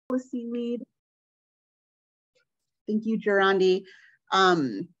policy lead. Thank you, Gerandi.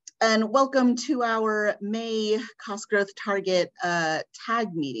 And welcome to our May cost growth target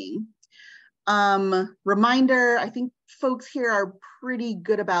tag meeting. Reminder, I think folks here are pretty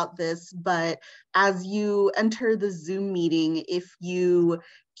good about this, but as you enter the Zoom meeting, if you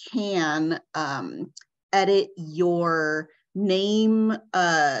can edit your name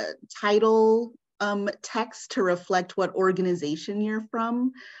title text to reflect what organization you're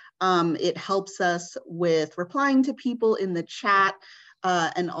from. It helps us with replying to people in the chat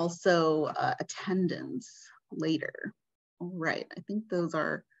and also attendance later. All right, I think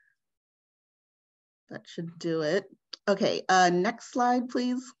that should do it. Okay, next slide,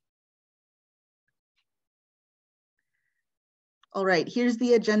 please. All right, here's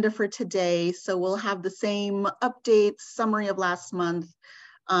the agenda for today. So we'll have the same updates, summary of last month,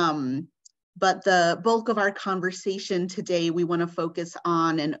 but the bulk of our conversation today, we want to focus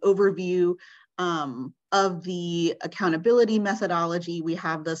on an overview of the accountability methodology we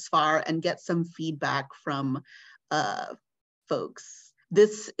have thus far and get some feedback from folks.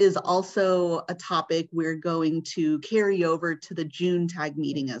 This is also a topic we're going to carry over to the June tag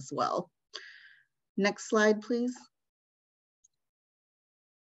meeting as well. Next slide, please.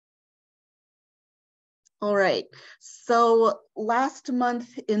 All right, so last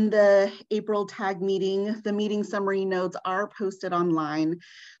month in the April tag meeting, the meeting summary notes are posted online.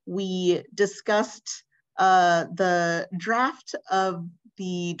 We discussed the draft of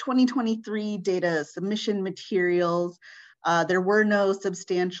the 2023 data submission materials. There were no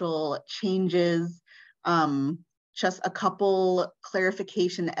substantial changes, just a couple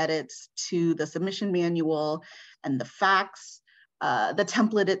clarification edits to the submission manual and the facts. The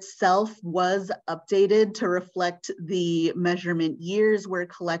template itself was updated to reflect the measurement years we're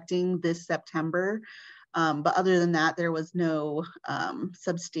collecting this September. But other than that, there was no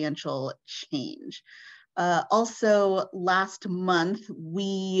substantial change. Also, last month,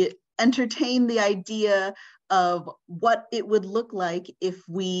 we entertained the idea of what it would look like if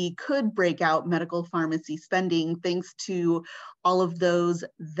we could break out medical pharmacy spending, thanks to all of those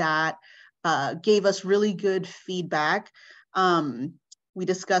that gave us really good feedback. We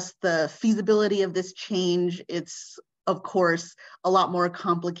discussed the feasibility of this change. It's, of course, a lot more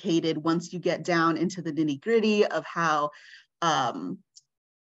complicated once you get down into the nitty-gritty of how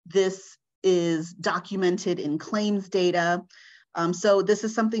this is documented in claims data. So this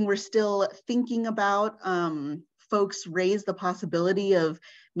is something we're still thinking about. Folks raised the possibility of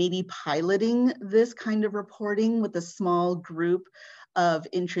maybe piloting this kind of reporting with a small group of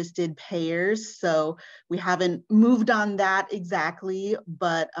interested payers. So we haven't moved on that exactly,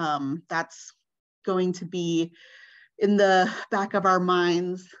 but that's going to be in the back of our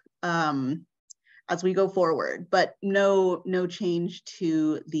minds as we go forward, but no change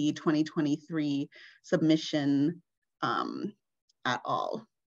to the 2023 submission at all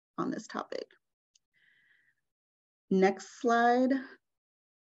on this topic. Next slide.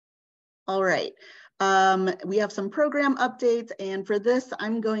 All right. We have some program updates, and for this,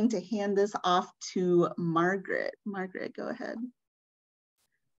 I'm going to hand this off to Margaret. Margaret, go ahead.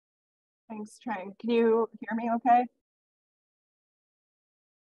 Thanks, Trang. Can you hear me okay?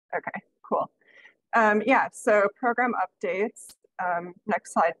 Okay, cool. Yeah, so program updates.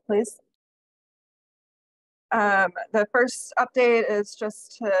 Next slide, please. The first update is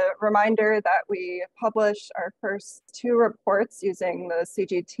just a reminder that we published our first 2 reports using the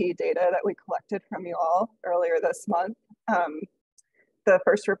CGT data that we collected from you all earlier this month. The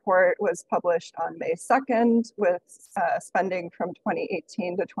first report was published on May 2nd with spending from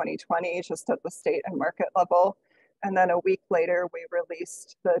 2018 to 2020, just at the state and market level. And then a week later, we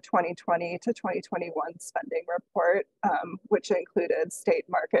released the 2020 to 2021 spending report, which included state,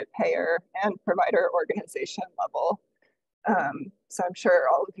 market, payer, and provider organization level. So I'm sure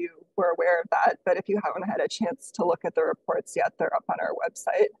all of you were aware of that, but if you haven't had a chance to look at the reports yet, they're up on our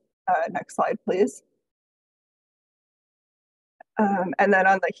website. Next slide, please. And then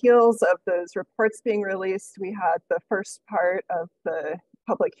on the heels of those reports being released, we had the first part of the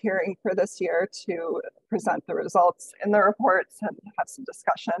public hearing for this year to present the results in the reports and have some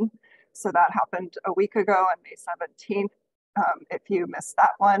discussion. So that happened a week ago on May 17th. If you missed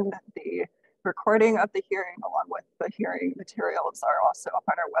that one, the recording of the hearing along with the hearing materials are also up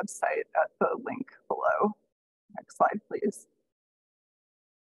on our website at the link below. Next slide, please.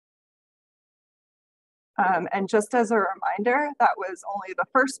 And just as a reminder, that was only the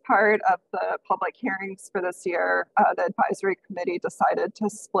first part of the public hearings for this year. The advisory committee decided to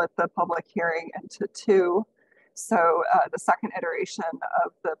split the public hearing into 2. So the second iteration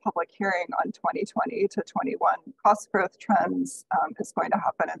of the public hearing on 2020 to 21 cost growth trends is going to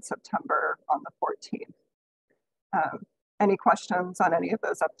happen in September on the 14th. Any questions on any of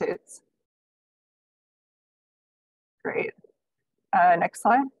those updates? Great. Next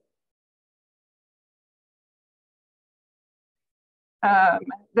slide.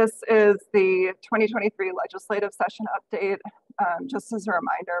 This is the 2023 legislative session update. Just as a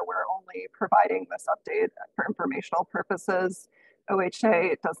reminder, we're only providing this update for informational purposes.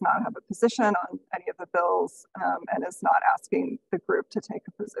 OHA does not have a position on any of the bills and is not asking the group to take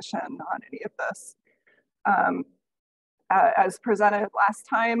a position on any of this. As presented last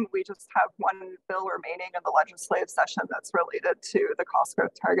time, we just have one bill remaining in the legislative session that's related to the cost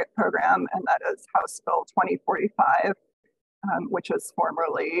growth target program, and that is House Bill 2045, which is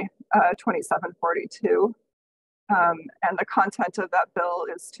formerly 2742. And the content of that bill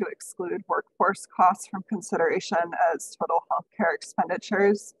is to exclude workforce costs from consideration as total healthcare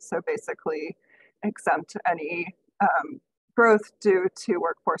expenditures. So basically exempt any growth due to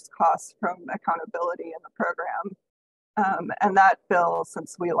workforce costs from accountability in the program. And that bill,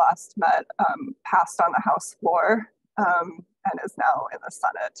 since we last met, passed on the House floor and is now in the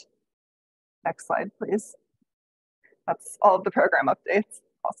Senate. Next slide, please. That's all of the program updates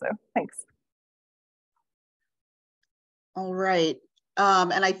also. Thanks. All right.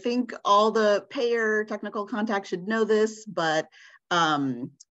 And I think all the payer technical contacts should know this, but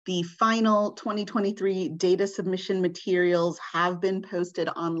the final 2023 data submission materials have been posted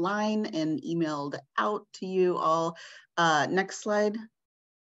online and emailed out to you all. Next slide.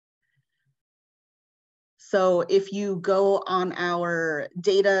 So if you go on our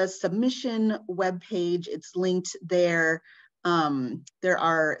data submission webpage, it's linked there. There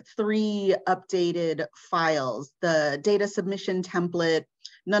are 3 updated files. The data submission template,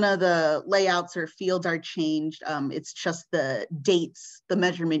 none of the layouts or fields are changed. It's just the dates, the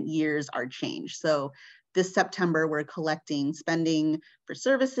measurement years are changed. So this September, we're collecting spending for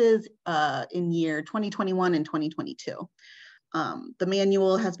services in year 2021 and 2022. The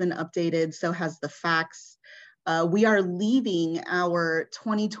manual has been updated, so has the facts. We are leaving our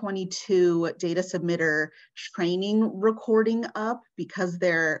 2022 data submitter training recording up because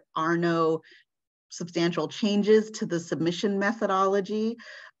there are no substantial changes to the submission methodology.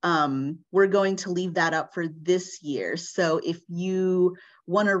 We're going to leave that up for this year. So if you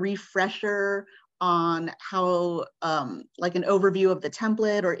want a refresher on how, like an overview of the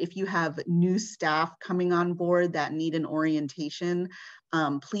template, or if you have new staff coming on board that need an orientation,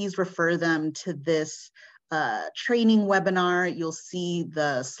 please refer them to this training webinar. You'll see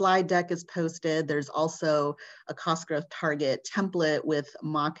the slide deck is posted. There's also a cost growth target template with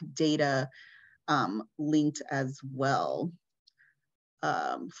mock data linked as well.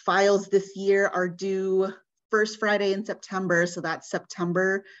 Files this year are due first Friday in September, so that's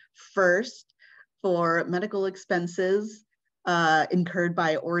September 1st for medical expenses incurred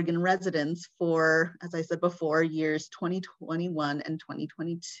by Oregon residents for, as I said before, years 2021 and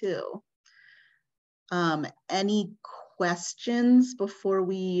 2022. Any questions before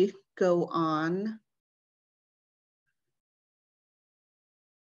we go on?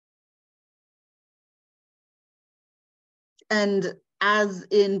 And as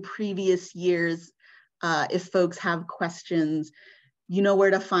in previous years, if folks have questions, you know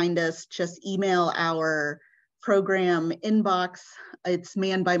where to find us. Just email our program inbox. It's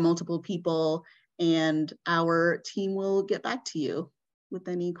manned by multiple people, and our team will get back to you with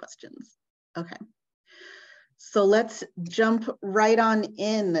any questions. Okay. So let's jump right on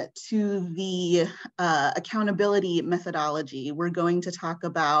in to the accountability methodology. We're going to talk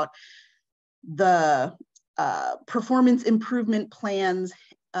about the performance improvement plans,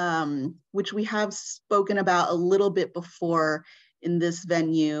 which we have spoken about a little bit before in this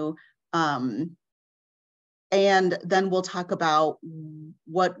venue. And then we'll talk about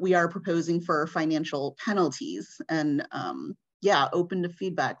what we are proposing for financial penalties, and yeah, open to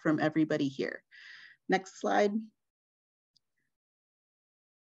feedback from everybody here. Next slide.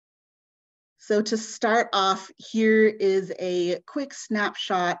 So to start off, here is a quick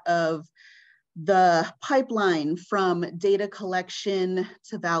snapshot of the pipeline from data collection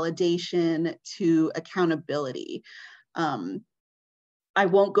to validation to accountability. I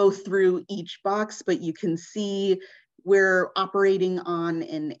won't go through each box, but you can see we're operating on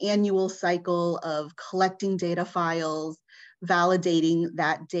an annual cycle of collecting data files, validating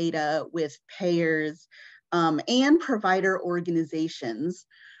that data with payers and provider organizations.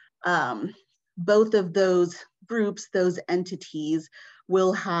 Both of those groups, those entities,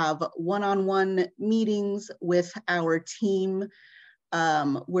 will have one-on-one meetings with our team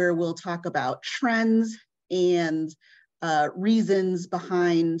where we'll talk about trends and reasons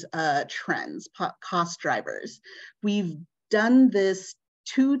behind trends, cost drivers. We've done this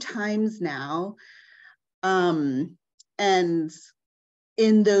 2 times now. And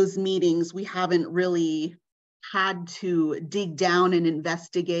in those meetings, we haven't really had to dig down and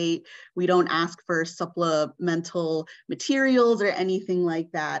investigate. We don't ask for supplemental materials or anything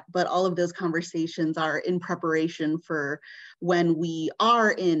like that, but all of those conversations are in preparation for when we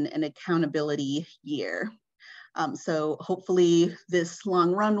are in an accountability year. So hopefully this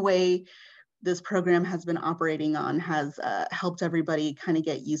long runway this program has been operating on has helped everybody kind of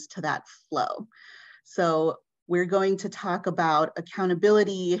get used to that flow. So we're going to talk about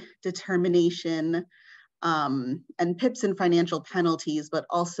accountability, determination, and PIPs and financial penalties, but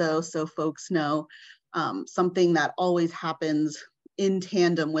also so folks know something that always happens in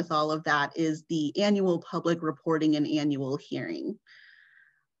tandem with all of that is the annual public reporting and annual hearing.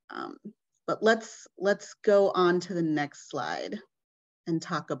 But let's go on to the next slide and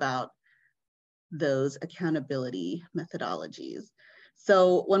talk about those accountability methodologies.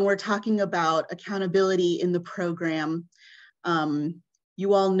 So when we're talking about accountability in the program,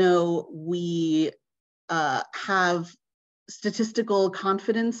 you all know we have statistical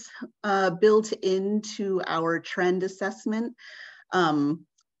confidence built into our trend assessment.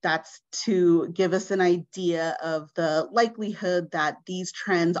 That's to give us an idea of the likelihood that these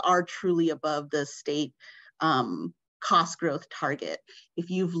trends are truly above the state cost growth target. If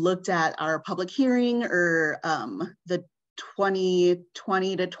you've looked at our public hearing or the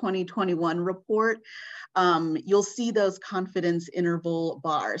 2020 to 2021 report, you'll see those confidence interval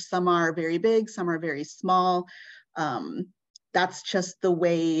bars. Some are very big, some are very small. That's just the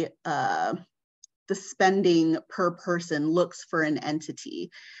way the spending per person looks for an entity.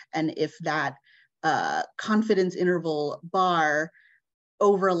 And if that confidence interval bar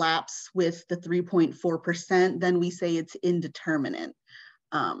overlaps with the 3.4%, then we say it's indeterminate.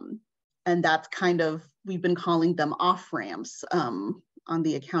 And that's kind of, we've been calling them off-ramps on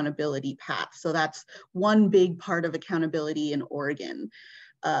the accountability path. So that's one big part of accountability in Oregon.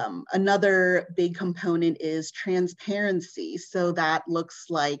 Another big component is transparency. So that looks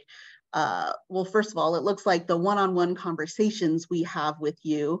like, well, first of all, it looks like the one-on-one conversations we have with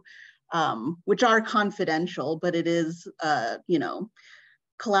you, which are confidential, but it is, you know,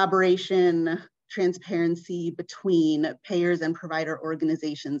 collaboration, transparency between payers and provider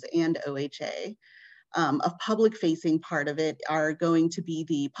organizations and OHA. A public-facing part of it are going to be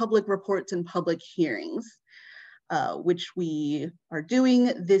the public reports and public hearings, which we are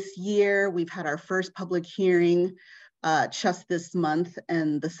doing this year. We've had our first public hearing just this month,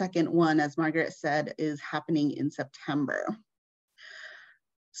 and the second one, as Margaret said, is happening in September.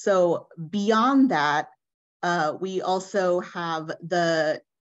 So beyond that, we also have the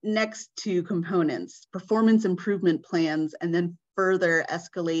next 2 components, performance improvement plans, and then further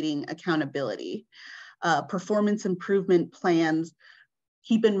escalating accountability. Performance improvement plans,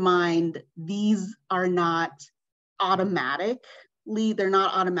 keep in mind, these are not automatically, they're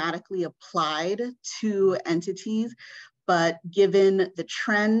not automatically applied to entities, but given the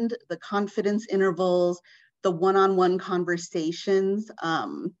trend, the confidence intervals, the one-on-one conversations,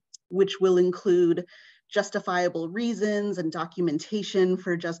 which will include justifiable reasons and documentation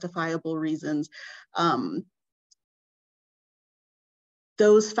for justifiable reasons,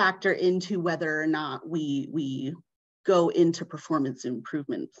 those factor into whether or not we go into performance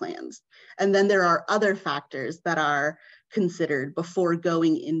improvement plans. And then there are other factors that are considered before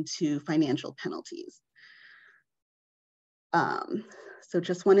going into financial penalties. So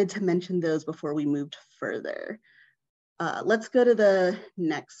just wanted to mention those before we moved further. Let's go to the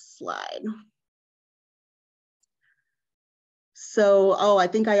next slide. So, oh, I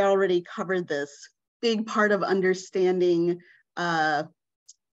think I already covered this. Big part of understanding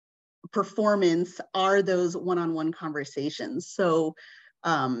performance are those one-on-one conversations. So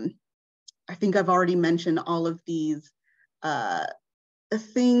I think I've already mentioned all of these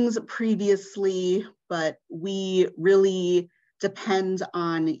things previously, but we really depend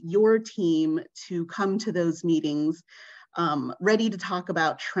on your team to come to those meetings ready to talk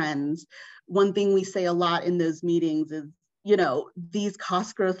about trends. One thing we say a lot in those meetings is, you know, these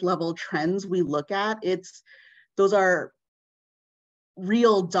cost growth level trends we look at, those are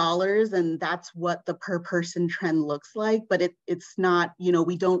real dollars, and that's what the per person trend looks like, but it's not, you know,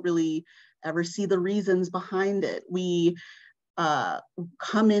 we don't really ever see the reasons behind it. We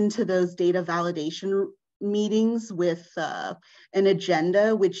come into those data validation meetings with an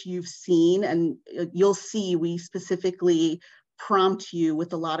agenda, which you've seen, and you'll see we specifically prompt you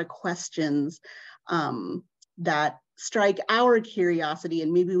with a lot of questions that strike our curiosity,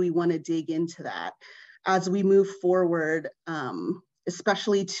 and maybe we want to dig into that. as we move forward,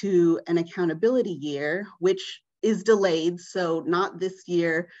 especially to an accountability year, which is delayed, so not this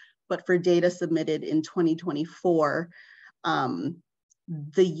year, but for data submitted in 2024,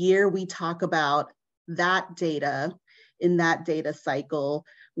 the year we talk about that data in that data cycle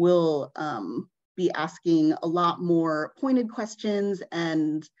will be asking a lot more pointed questions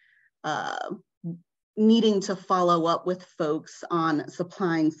and needing to follow up with folks on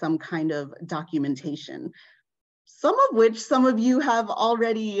supplying some kind of documentation, some of which some of you have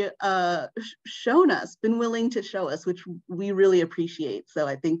already shown us, been willing to show us, which we really appreciate. So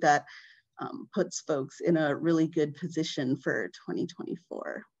I think that puts folks in a really good position for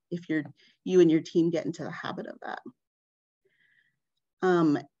 2024, if you and your team get into the habit of that.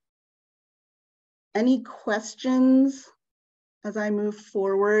 Any questions as I move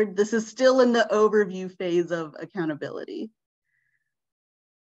forward? This is still in the overview phase of accountability.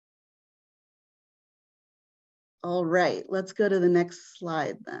 All right, let's go to the next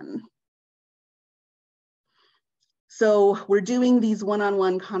slide then. So we're doing these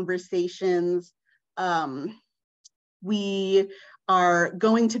one-on-one conversations. We are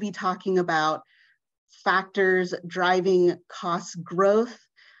going to be talking about factors driving cost growth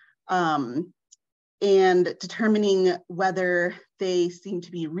and determining whether they seem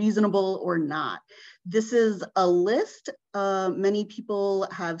to be reasonable or not. This is a list many people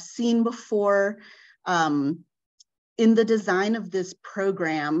have seen before. In the design of this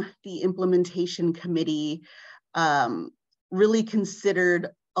program, the implementation committee really considered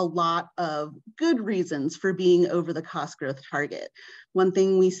a lot of good reasons for being over the cost growth target. One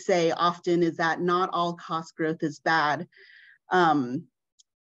thing we say often is that not all cost growth is bad.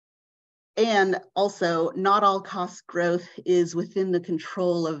 And also, not all cost growth is within the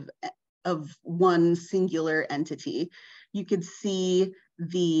control of one singular entity. You could see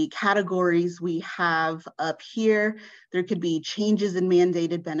the categories we have up here. There could be changes in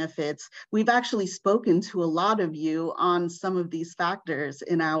mandated benefits. We've actually spoken to a lot of you on some of these factors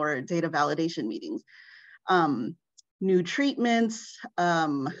in our data validation meetings. New treatments,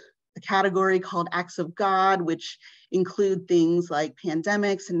 a category called acts of God, which include things like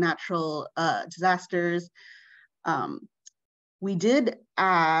pandemics and natural disasters. We did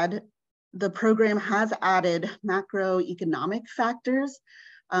add, the program has added macroeconomic factors,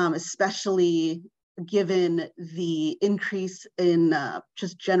 especially given the increase in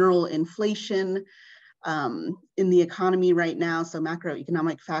just general inflation in the economy right now. So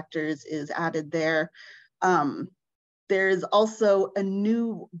macroeconomic factors is added there. There's also a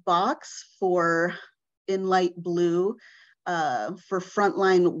new box for, in light blue, for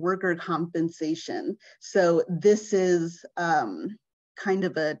frontline worker compensation. So this is kind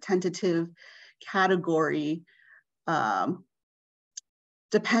of a tentative category,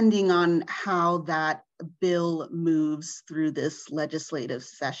 depending on how that bill moves through this legislative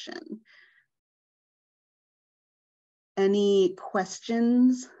session. Any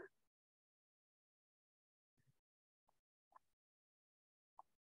questions?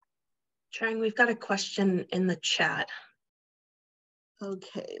 Trang, we've got a question in the chat.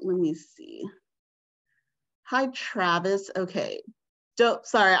 Okay, let me see. Hi, Travis. Okay.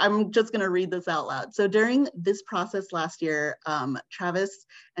 Sorry, I'm just going to read this out loud. So during this process last year, Travis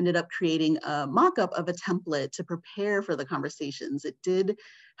ended up creating a mock-up of a template to prepare for the conversations. It did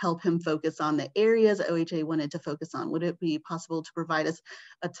help him focus on the areas OHA wanted to focus on. Would it be possible to provide us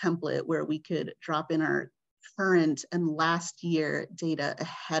a template where we could drop in our current and last year data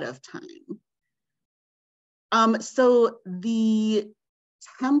ahead of time? So the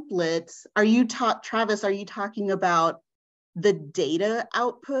templates, Travis, are you talking about the data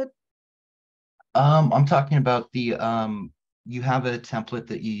output? I'm talking about the, you have a template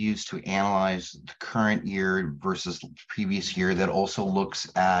that you use to analyze the current year versus previous year that also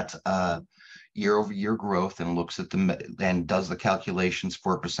looks at year-over-year growth and looks at and does the calculations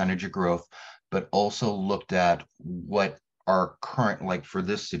for a percentage of growth, but also looked at what our current, like for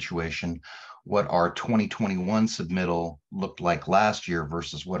this situation, what our 2021 submittal looked like last year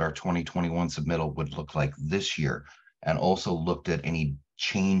versus what our 2021 submittal would look like this year, and also looked at any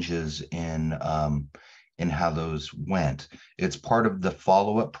changes in how those went. It's part of the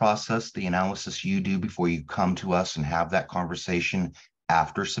follow-up process, the analysis you do before you come to us and have that conversation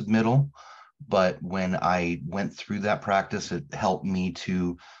after submittal. But when I went through that practice, it helped me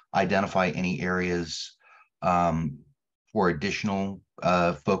to identify any areas for additional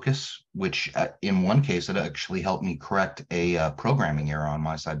focus, which in one case, it actually helped me correct a programming error on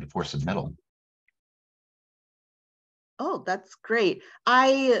my side before submittal. Oh, that's great.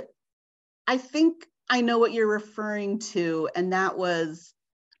 I think I know what you're referring to, and that was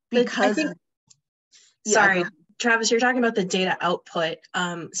because Sorry, Travis, you're talking about the data output.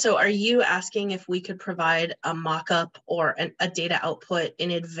 So are you asking if we could provide a mock-up or a data output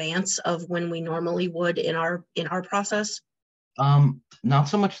in advance of when we normally would in our process? Not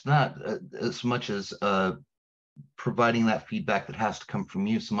so much that, as much as providing that feedback that has to come from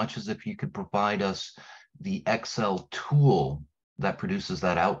you, so much as if you could provide us the Excel tool that produces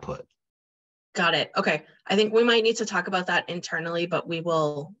that output. Got it. Okay. I think we might need to talk about that internally, but we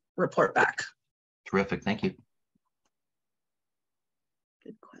will report back. Terrific. Thank you.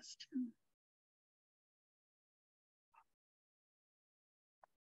 Good question.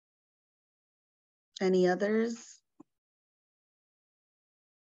 Any others?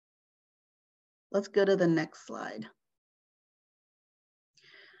 Let's go to the next slide.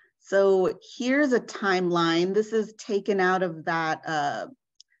 So here's a timeline. This is taken out of that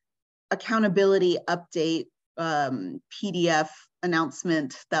accountability update PDF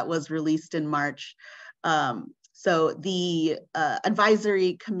announcement that was released in March. So the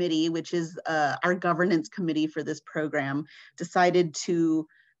advisory committee, which is our governance committee for this program, decided to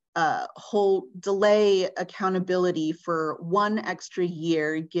delay accountability for 1 extra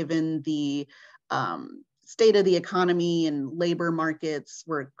year, given the state of the economy and labor markets,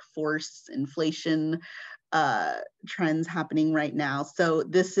 workforce, inflation trends happening right now. So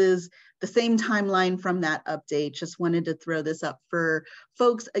this is the same timeline from that update. Just wanted to throw this up for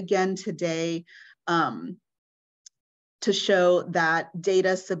folks again today to show that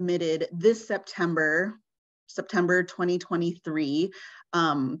data submitted this September 2023,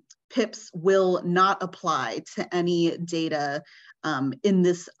 PIPs will not apply to any data in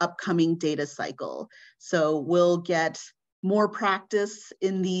this upcoming data cycle. So we'll get more practice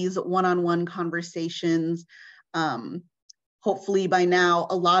in these one-on-one conversations. Hopefully by now,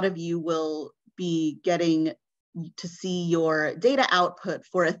 a lot of you will be getting to see your data output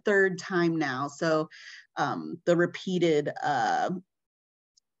for a 3rd time now. So the repeated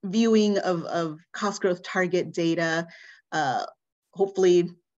viewing of cost growth target data, hopefully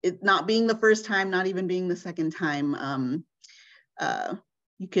it not being the 1st time, not even being the 2nd time,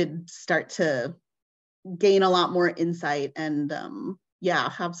 you could start to gain a lot more insight and yeah,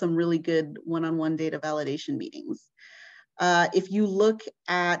 have some really good one-on-one data validation meetings. If you look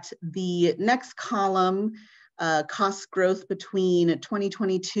at the next column, cost growth between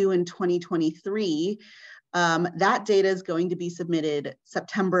 2022 and 2023, that data is going to be submitted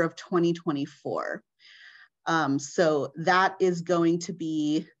September of 2024. So that is going to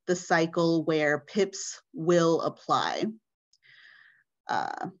be the cycle where PIPs will apply.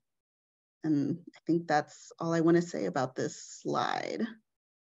 And I think that's all I want to say about this slide.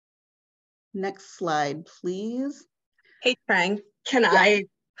 Next slide, please. Hey, Trang, can I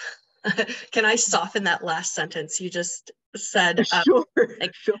soften that last sentence you just said? Sure,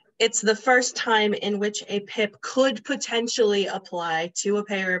 sure. It's the 1st time in which a PIP could potentially apply to a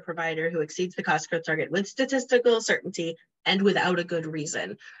payer or provider who exceeds the cost growth target with statistical certainty and without a good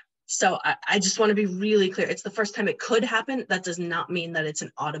reason. So I just want to be really clear. It's the 1st time it could happen. That does not mean that it's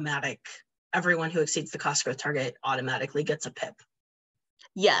an automatic, everyone who exceeds the cost growth target automatically gets a PIP.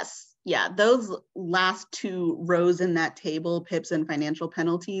 Yes, yeah, those last 2 rows in that table, PIPs and financial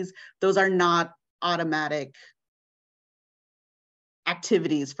penalties, those are not automatic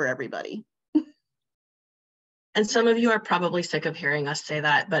activities for everybody. And some of you are probably sick of hearing us say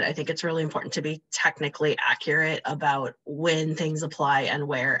that, but I think it's really important to be technically accurate about when things apply and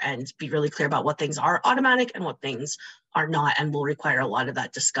where, and be really clear about what things are automatic and what things are not, and will require a lot of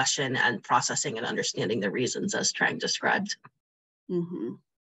that discussion and processing and understanding the reasons as Trang described. Mm-hmm.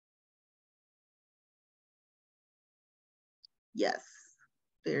 Yes,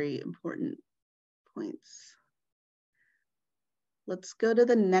 very important points. Let's go to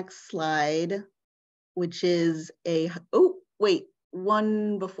the next slide, which is oh, wait,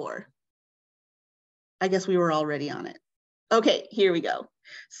 one before. I guess we were already on it. Okay, here we go.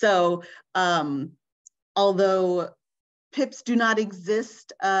 So although PIPs do not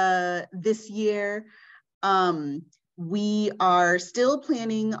exist this year, we are still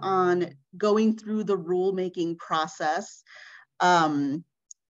planning on going through the rulemaking process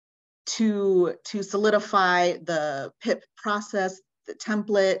to solidify the PIP process, the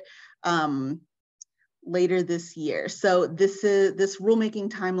template, later this year. So this rulemaking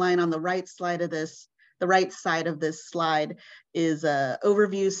timeline on the right side of this slide is an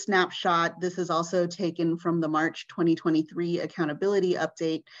overview snapshot. This is also taken from the March 2023 accountability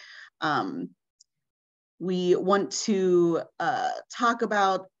update. We want to talk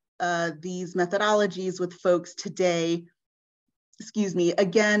about these methodologies with folks today,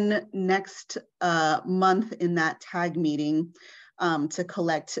 again next month in that TAG meeting to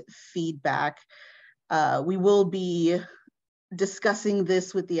collect feedback. We will be discussing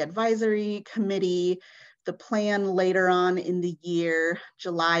this with the advisory committee. The plan later on in the year,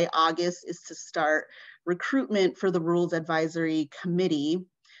 July, August, is to start recruitment for the Rules Advisory Committee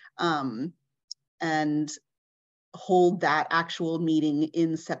and hold that actual meeting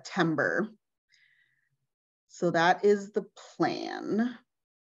in September. So that is the plan.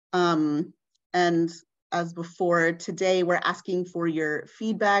 And as before, today we're asking for your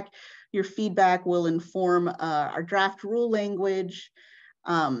feedback. Your feedback will inform our draft rule language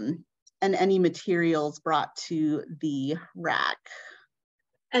and any materials brought to the RAC.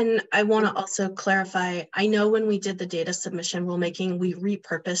 And I want to also clarify, I know when we did the data submission rulemaking, we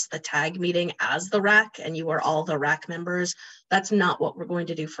repurposed the TAG meeting as the RAC, and you are all the RAC members. That's not what we're going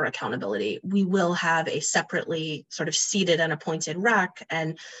to do for accountability. We will have a separately sort of seated and appointed RAC,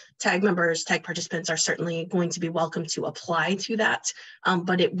 and TAG members, TAG participants are certainly going to be welcome to apply to that,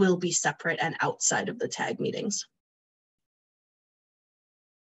 but it will be separate and outside of the TAG meetings.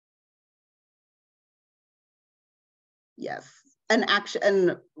 Yes.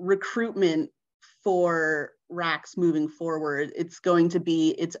 And recruitment for RACs moving forward, it's going to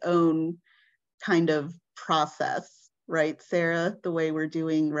be its own kind of process, right, Sarah, the way we're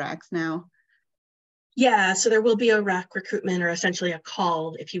doing RACs now? Yeah, so there will be a RAC recruitment, or essentially a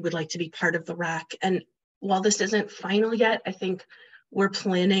call if you would like to be part of the RAC. And while this isn't final yet, I think we're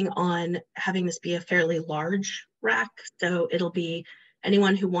planning on having this be a fairly large RAC. So it'll be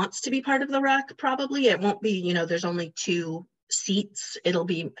anyone who wants to be part of the RAC, probably. It won't be, you know, there's only 2 seats. It'll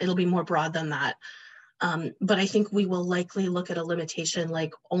be more broad than that. But I think we will likely look at a limitation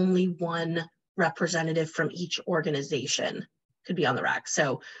like only 1 representative from each organization could be on the RAC.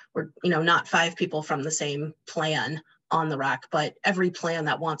 So we're, you know, not 5 people from the same plan on the RAC, but every plan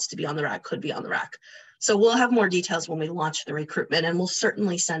that wants to be on the RAC could be on the RAC. So we'll have more details when we launch the recruitment, and we'll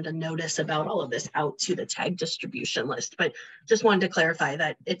certainly send a notice about all of this out to the TAG distribution list. But just wanted to clarify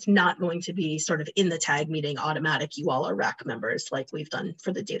that it's not going to be sort of in the TAG meeting automatic, you all are RAC members like we've done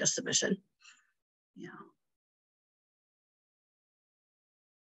for the data submission. Yeah.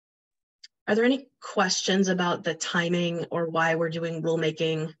 Are there any questions about the timing or why we're doing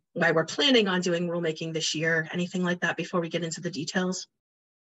rulemaking, why we're planning on doing rulemaking this year, anything like that before we get into the details?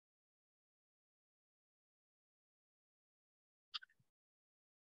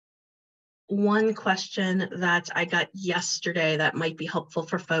 One question that I got yesterday that might be helpful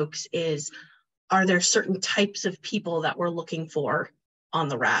for folks is, are there certain types of people that we're looking for on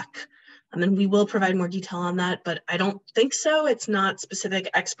the RAC? And we will provide more detail on that, but I don't think so. It's not specific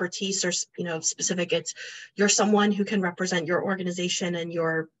expertise or, you know, specific. It's you're someone who can represent your organization and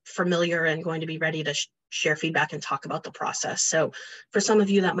you're familiar and going to be ready to share feedback and talk about the process. So for some of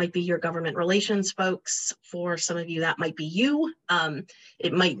you, that might be your government relations folks. For some of you, that might be you.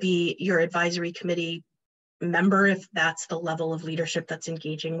 It might be your advisory committee member, if that's the level of leadership that's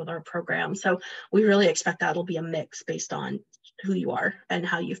engaging with our program. So we really expect that'll be a mix based on who you are and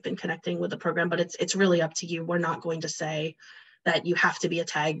how you've been connecting with the program, but it's really up to you. We're not going to say that you have to be a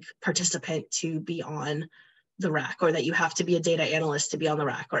TAG participant to be on the RAC, or that you have to be a data analyst to be on the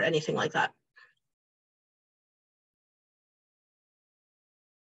RAC, or anything like that.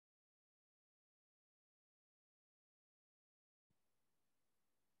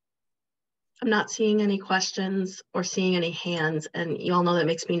 I'm not seeing any questions or seeing any hands, and you all know that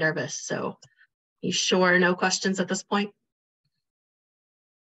makes me nervous. So you sure no questions at this point?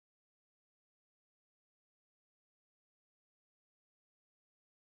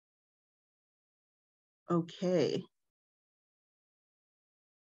 Okay.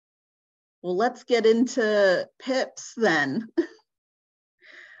 Well, let's get into PIPs then.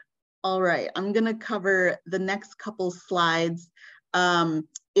 All right, I'm gonna cover the next couple slides.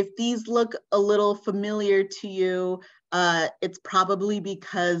 If these look a little familiar to you, it's probably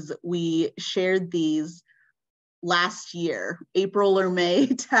because we shared these last year, April or May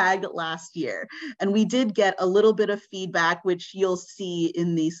TAG last year. And we did get a little bit of feedback, which you'll see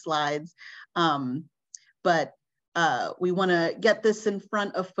in these slides. But we wanna get this in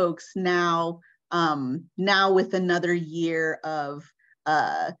front of folks now, now with another year of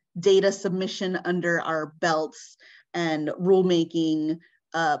data submission under our belts and rulemaking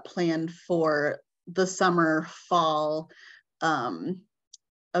planned for the summer, fall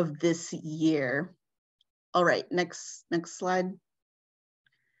of this year. All right, next slide.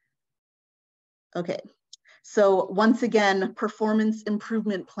 Okay, so once again, performance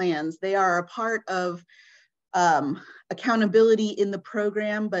improvement plans. They are a part of accountability in the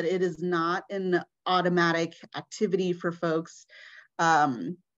program, but it is not an automatic activity for folks.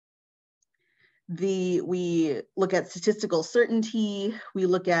 We look at statistical certainty, we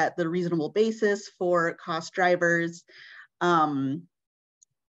look at the reasonable basis for cost drivers, for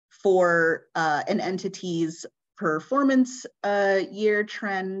an entity's performance year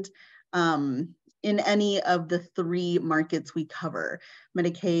trend in any of the 3 markets we cover: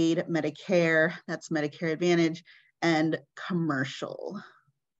 Medicaid, Medicare, that's Medicare Advantage, and commercial.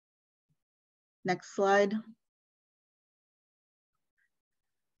 Next slide.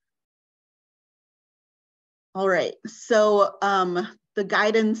 All right, so the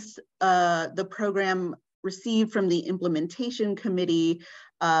guidance the program received from the implementation committee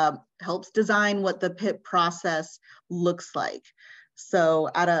helps design what the PIP process looks like. So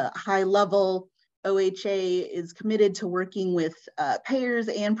at a high level, OHA is committed to working with payers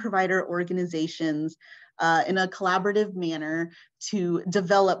and provider organizations in a collaborative manner to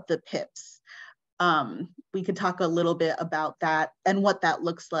develop the PIPs. We could talk a little bit about that and what that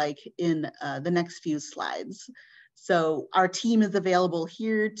looks like in the next few slides. So our team is available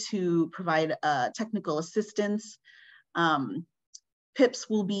here to provide technical assistance. PIPs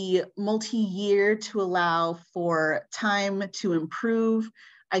will be multi-year to allow for time to improve.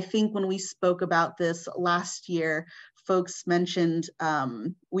 I think when we spoke about this last year, folks mentioned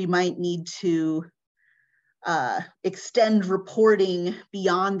we might need to extend reporting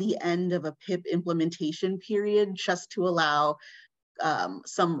beyond the end of a PIP implementation period, just to allow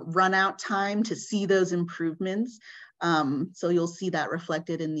some run out time to see those improvements. So you'll see that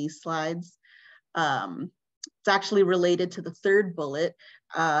reflected in these slides. It's actually related to the 3rd bullet,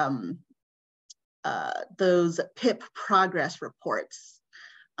 those PIP progress reports.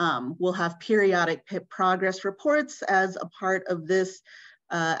 We'll have periodic PIP progress reports as a part of this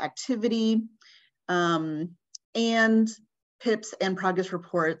activity. And PIPs and progress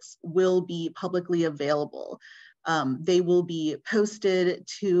reports will be publicly available. They will be posted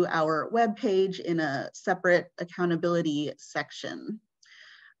to our webpage in a separate accountability section.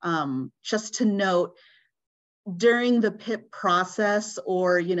 Just to note, during the PIP process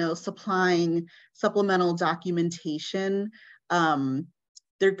or supplying supplemental documentation,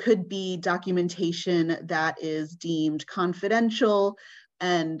 there could be documentation that is deemed confidential.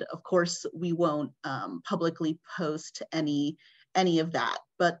 And of course, we won't publicly post any of that,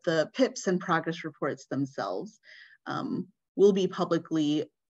 but the PIPs and progress reports themselves will be publicly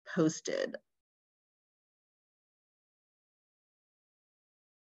posted.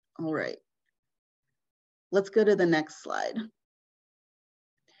 All right, let's go to the next slide.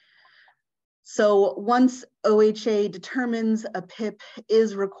 So once OHA determines a PIP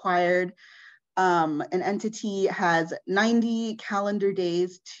is required, an entity has 90 calendar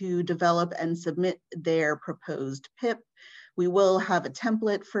days to develop and submit their proposed PIP. We will have a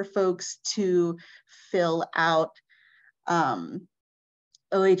template for folks to fill out. OHA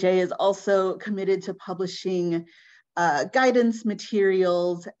is also committed to publishing guidance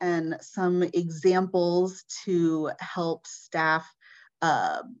materials and some examples to help staff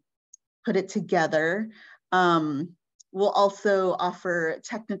put it together. We'll also offer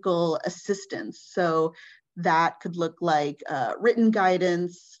technical assistance. So that could look like written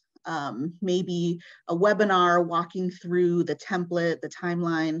guidance, maybe a webinar walking through the template, the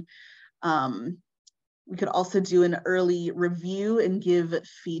timeline. We could also do an early review and give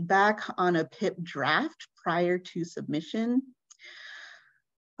feedback on a PIP draft prior to submission.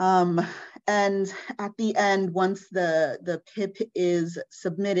 And at the end, once the PIP is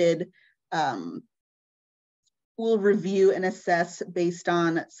submitted, we'll review and assess based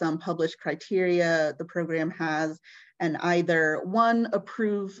on some published criteria the program has, and either 1,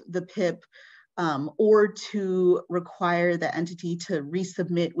 approve the PIP, or 2, require the entity to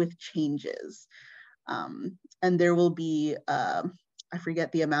resubmit with changes. And there will be, I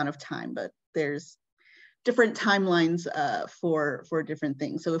forget the amount of time, but there's different timelines for different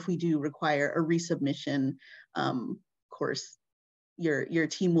things. So if we do require a resubmission, of course, your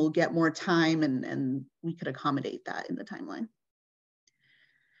team will get more time and we could accommodate that in the timeline.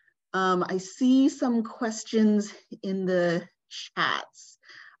 I see some questions in the chats.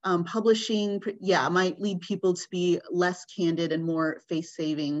 Publishing, yeah, might lead people to be less candid and more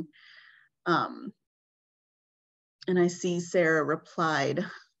face-saving. And I see Sarah replied.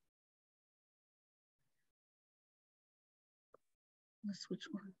 Let's switch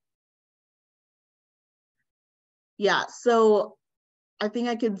one. Yeah, so I think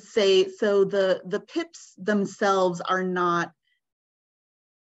I could say, so the PIPs themselves are not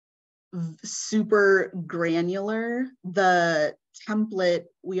super granular. The template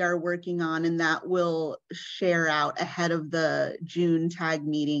we are working on, and that will share out ahead of the June TAG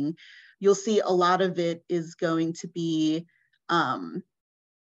meeting. You'll see a lot of it is going to be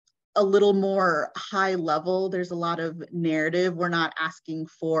a little more high level. There's a lot of narrative. We're not asking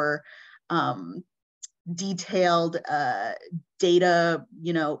for detailed data,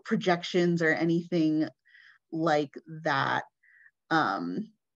 projections or anything like that.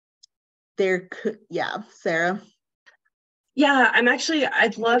 There could, yeah, Sarah. Yeah,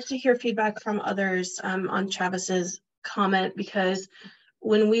 I'd love to hear feedback from others on Travis's comment, because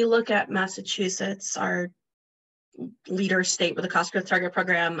when we look at Massachusetts, our leader state with the cost growth target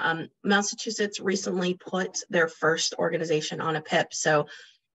program, Massachusetts recently put their first organization on a PIP. So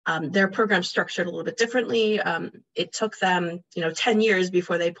their program structured a little bit differently. It took them, 10 years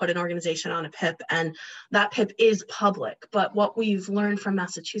before they put an organization on a PIP, and that PIP is public. But what we've learned from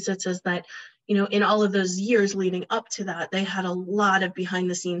Massachusetts is that, in all of those years leading up to that, they had a lot of behind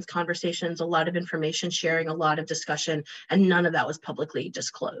the scenes conversations, a lot of information sharing, a lot of discussion, and none of that was publicly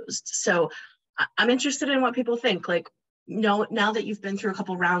disclosed. So I'm interested in what people think. Like, now that you've been through a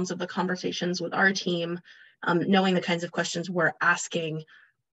couple rounds of the conversations with our team, knowing the kinds of questions we're asking,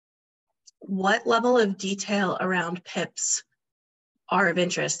 what level of detail around PIPs are of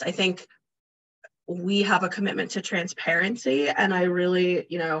interest? I think we have a commitment to transparency, and I really,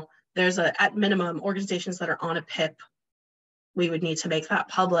 there's at minimum organizations that are on a PIP, we would need to make that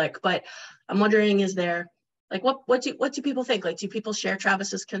public. But I'm wondering, is there, like, what do people think? Like, do people share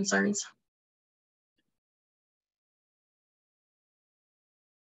Travis's concerns?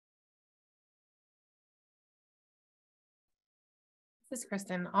 This is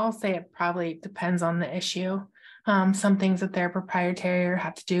Kristen. I'll say it probably depends on the issue. Some things that they're proprietary or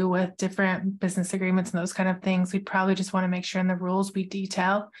have to do with different business agreements and those kind of things, we'd probably just want to make sure in the rules we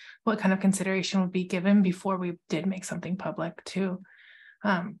detail what kind of consideration would be given before we did make something public, to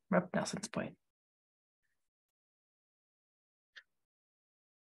Rep. Nelson's point.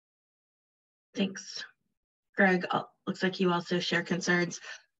 Thanks. Greg, looks like you also share concerns.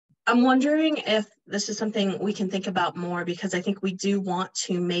 I'm wondering if this is something we can think about more, because I think we do want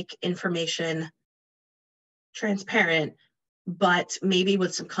to make information transparent, but maybe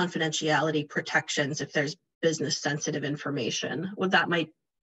with some confidentiality protections if there's business sensitive information.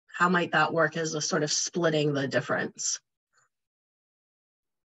 How might that work as a sort of splitting the difference?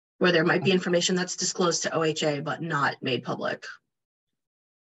 Where there might be information that's disclosed to OHA but not made public.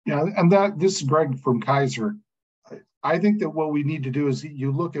 Yeah, and this is Greg from Kaiser. I think that what we need to do is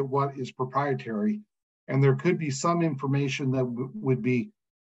you look at what is proprietary, and there could be some information that would be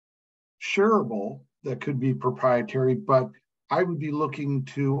shareable that could be proprietary, but I would be looking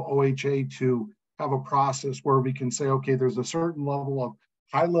to OHA to have a process where we can say, okay, there's a certain level of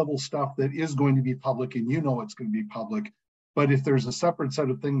high level stuff that is going to be public, and it's going to be public. But if there's a separate set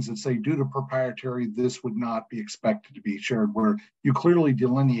of things that say due to proprietary, this would not be expected to be shared, where you clearly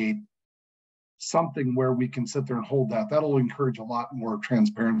delineate something where we can sit there and hold that. That'll encourage a lot more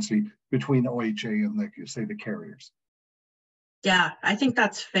transparency between OHA and the carriers. Yeah, I think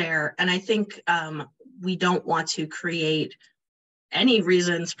that's fair. And I think we don't want to create any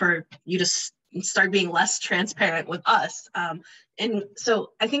reasons for you to start being less transparent with us. And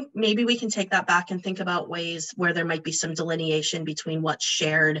so I think maybe we can take that back and think about ways where there might be some delineation between what's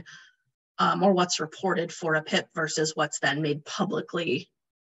shared or what's reported for a PIP versus what's then made publicly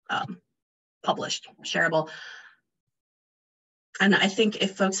published, shareable. And I think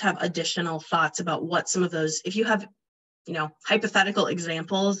if folks have additional thoughts about what some of those, if you have, hypothetical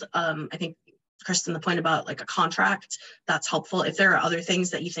examples, I think, Kristen, the point about like a contract, that's helpful. If there are other things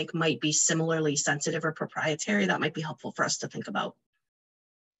that you think might be similarly sensitive or proprietary, that might be helpful for us to think about.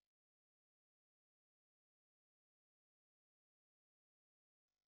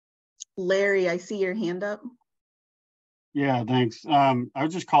 Larry, I see your hand up. Yeah, thanks. I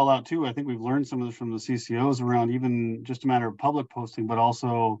would just call out too, I think we've learned some of this from the CCOs around even just a matter of public posting, but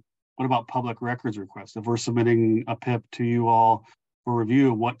also what about public records requests? If we're submitting a PIP to you all for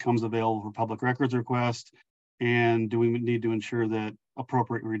review, what comes available for public records request? And do we need to ensure that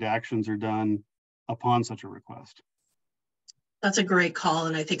appropriate redactions are done upon such a request? That's a great call.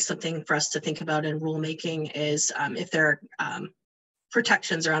 And I think something for us to think about in rulemaking is if there are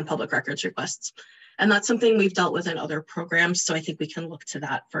protections around public records requests. And that's something we've dealt with in other programs. So I think we can look to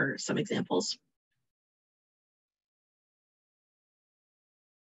that for some examples.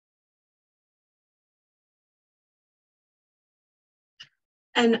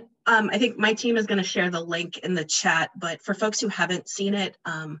 And I think my team is going to share the link in the chat, but for folks who haven't seen it,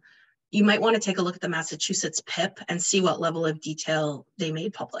 you might want to take a look at the Massachusetts PIP and see what level of detail they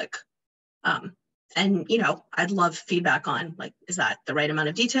made public. And, I'd love feedback on, like, is that the right amount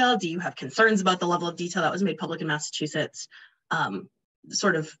of detail? Do you have concerns about the level of detail that was made public in Massachusetts?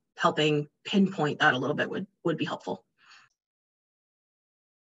 Sort of helping pinpoint that a little bit would be helpful.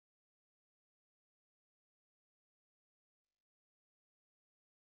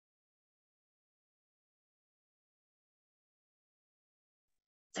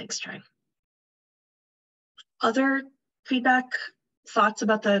 Thanks, Trey. Other feedback, thoughts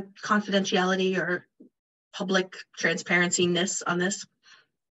about the confidentiality or public transparency-ness on this?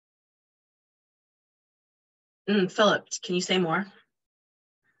 Philip, can you say more?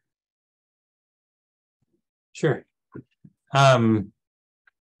 Sure.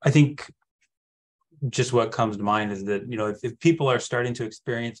 I think just what comes to mind is that, you know, if people are starting to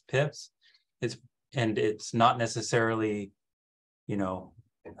experience PIPs, it's not necessarily, you know,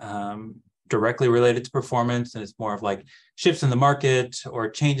 directly related to performance, and it's more of like shifts in the market or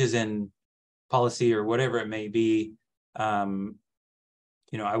changes in policy or whatever it may be. You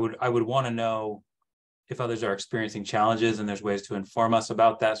know, I would want to know if others are experiencing challenges, and there's ways to inform us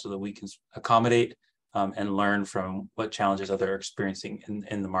about that so that we can accommodate and learn from what challenges others are experiencing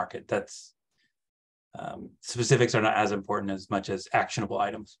in the market. That's specifics are not as important as much as actionable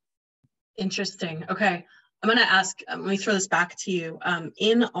items. Interesting. Okay. I'm going to ask, let me throw this back to you.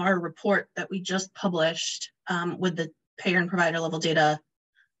 In our report that we just published with the payer and provider level data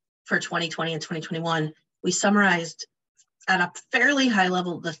for 2020 and 2021, we summarized at a fairly high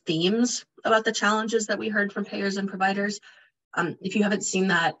level the themes about the challenges that we heard from payers and providers. If you haven't seen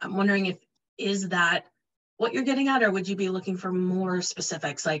that, I'm wondering is that what you're getting at, or would you be looking for more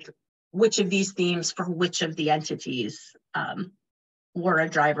specifics, like which of these themes for which of the entities were a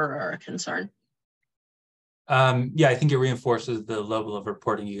driver or a concern? Yeah, I think it reinforces the level of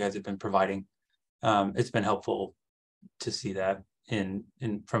reporting you guys have been providing. It's been helpful to see that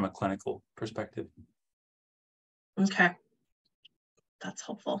from a clinical perspective. Okay, that's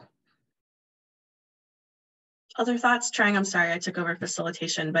helpful. Other thoughts, Trang? I'm sorry I took over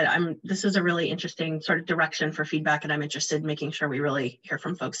facilitation, but this is a really interesting sort of direction for feedback, and I'm interested in making sure we really hear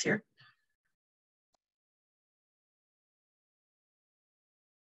from folks here.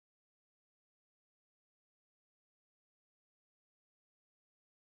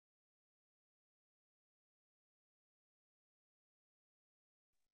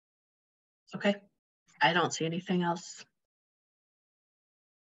 Okay, I don't see anything else.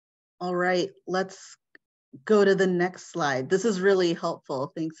 All right, let's go to the next slide. This is really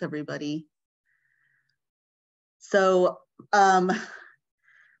helpful. Thanks, everybody. So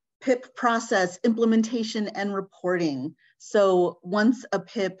PIP process, implementation and reporting. So once a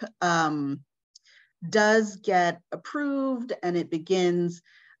PIP does get approved and it begins,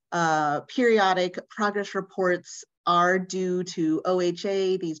 periodic progress reports are due to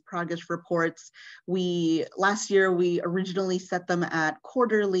OHA. These progress reports, last year we originally set them at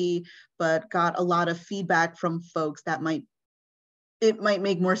quarterly, but got a lot of feedback from folks that it might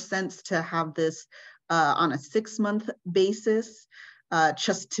make more sense to have this on a 6-month basis,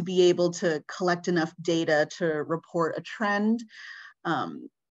 just to be able to collect enough data to report a trend,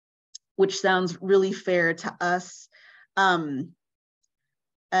 which sounds really fair to us.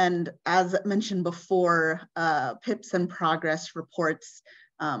 And as mentioned before, PIPs and progress reports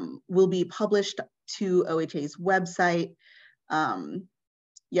will be published to OHA's website.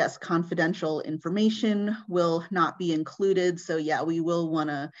 Yes, confidential information will not be included. So yeah, we will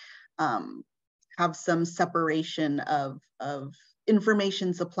wanna have some separation of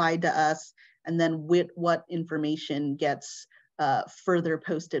information supplied to us, and then what information gets further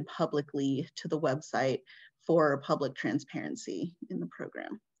posted publicly to the website for public transparency in the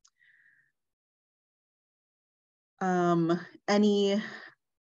program. Any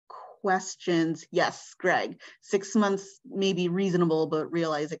questions? Yes, Greg, 6 months may be reasonable, but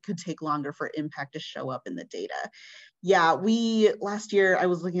realize it could take longer for impact to show up in the data. Yeah, last year, I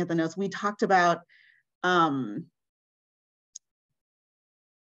was looking at the notes, we talked about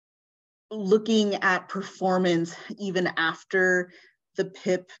looking at performance even after the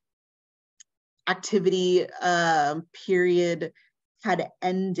PIP activity period had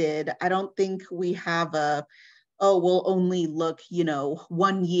ended. I don't think we have we'll only look,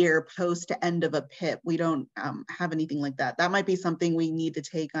 1 year post end of a PIP. We don't have anything like that. That might be something we need to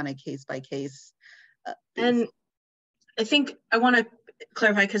take on a case by case. And I think I want to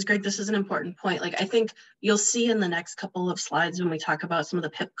clarify, because Greg, this is an important point. Like, I think you'll see in the next couple of slides when we talk about some of the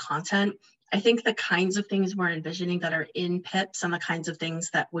PIP content, I think the kinds of things we're envisioning that are in PIPs and the kinds of things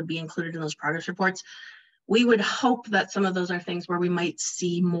that would be included in those progress reports, we would hope that some of those are things where we might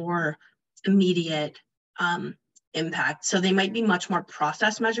see more immediate impact. So they might be much more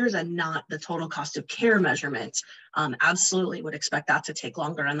process measures and not the total cost of care measurements. Absolutely would expect that to take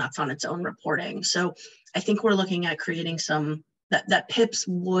longer, and that's on its own reporting. So I think we're looking at creating that PIPs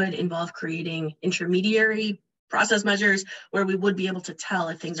would involve creating intermediary process measures where we would be able to tell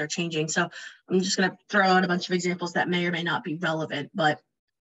if things are changing. So I'm just going to throw out a bunch of examples that may or may not be relevant, but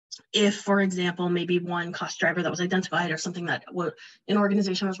if, for example, maybe one cost driver that was identified or something that an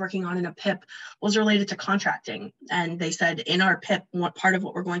organization was working on in a PIP was related to contracting. And they said in our PIP, what part of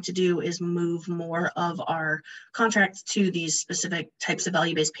what we're going to do is move more of our contracts to these specific types of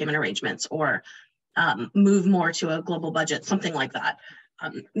value-based payment arrangements, or move more to a global budget, something like that.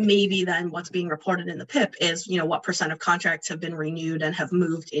 Maybe then what's being reported in the PIP is, what percent of contracts have been renewed and have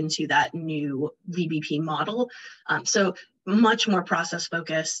moved into that new VBP model. So much more process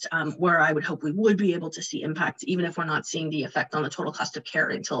focused, where I would hope we would be able to see impact, even if we're not seeing the effect on the total cost of care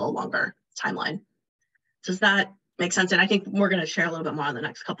until a longer timeline. Does that make sense? And I think we're going to share a little bit more on the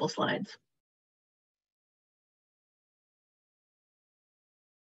next couple of slides.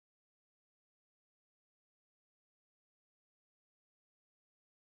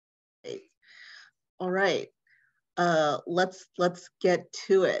 All right, let's get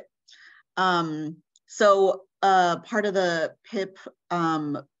to it. So part of the PIP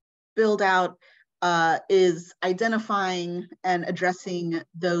build out is identifying and addressing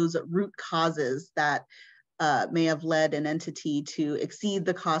those root causes that may have led an entity to exceed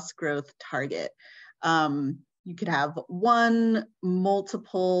the cost growth target. You could have one,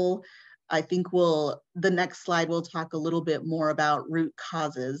 multiple. I think the next slide will talk a little bit more about root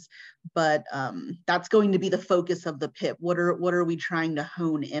causes, but that's going to be the focus of the PIP. What are we trying to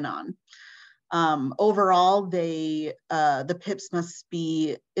hone in on? Overall, the PIPs must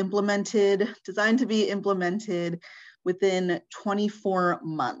be designed to be implemented within 24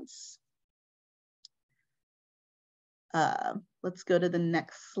 months. Let's go to the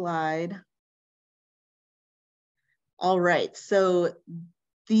next slide. All right, so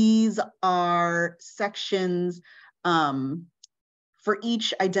these are sections for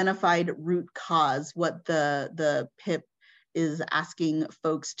each identified root cause, what the PIP is asking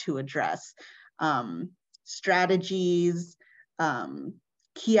folks to address. Strategies,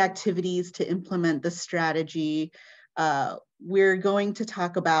 key activities to implement the strategy. We're going to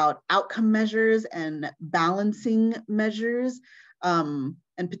talk about outcome measures and balancing measures, and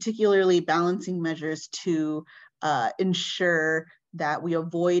particularly balancing measures to ensure that we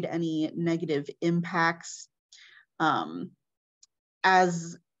avoid any negative impacts.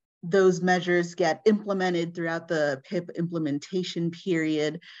 As those measures get implemented throughout the PIP implementation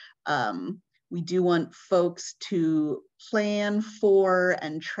period, we do want folks to plan for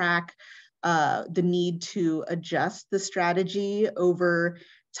and track the need to adjust the strategy over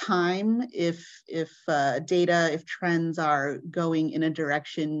time if trends are going in a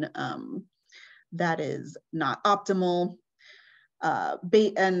direction that is not optimal.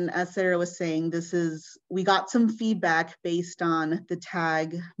 And as Sarah was saying, we got some feedback based on the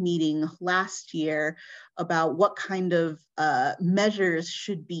TAG meeting last year about what kind of measures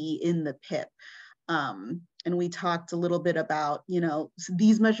should be in the PIP. And we talked a little bit about,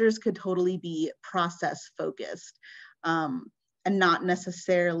 these measures could totally be process focused and not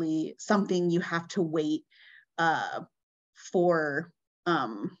necessarily something you have to wait for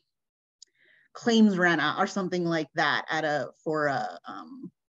claims ran out or something like that for a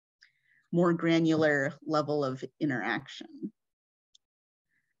more granular level of interaction.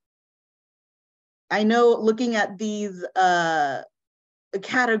 I know looking at these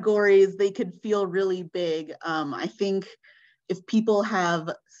categories, they could feel really big. I think if people have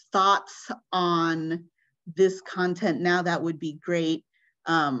thoughts on this content now, that would be great.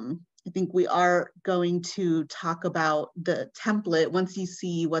 I think we are going to talk about the template once you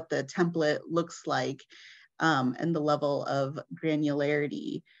see what the template looks like and the level of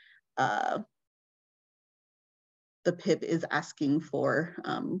granularity the PIP is asking for.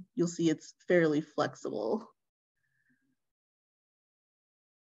 You'll see it's fairly flexible.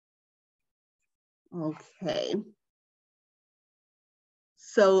 Okay.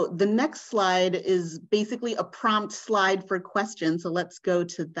 So the next slide is basically a prompt slide for questions. So let's go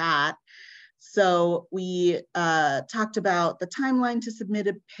to that. So we talked about the timeline to submit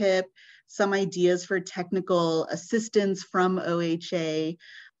a PIP, some ideas for technical assistance from OHA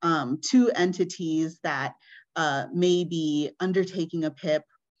to entities that may be undertaking a PIP.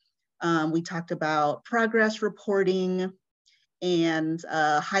 We talked about progress reporting and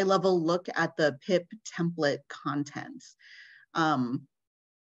a high-level look at the PIP template contents.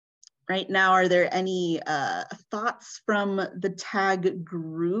 Right now, are there any thoughts from the TAG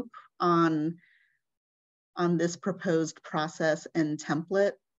group on this proposed process and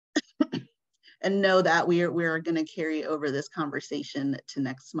template? And know that we're going to carry over this conversation to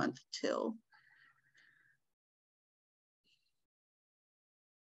next month too.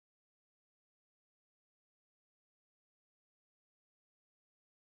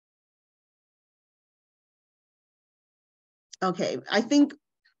 Okay, I think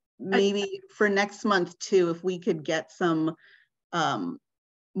maybe for next month too, if we could get some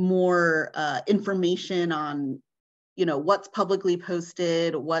more information on, you know, what's publicly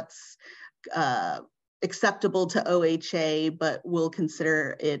posted, what's acceptable to OHA, but we'll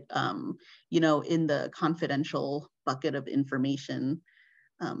consider it, you know, in the confidential bucket of information.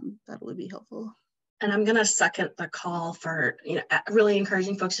 That would be helpful. And I'm going to second the call for, you know, really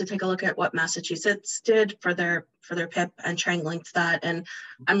encouraging folks to take a look at what Massachusetts did for their PIP and try and link to that. And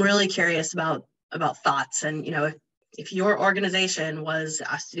I'm really curious about thoughts. And, you know, if your organization was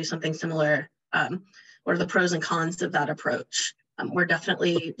asked to do something similar, what are the pros and cons of that approach? We're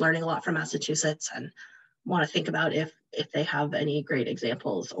definitely learning a lot from Massachusetts and want to think about if they have any great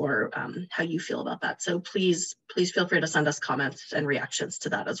examples or how you feel about that. So please feel free to send us comments and reactions to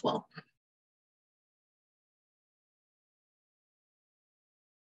that as well.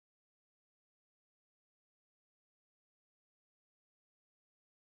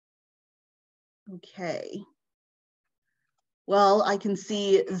 Okay. Well, I can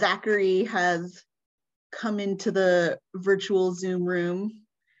see Zachary has come into the virtual Zoom room,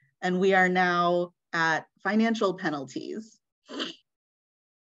 and we are now at financial penalties.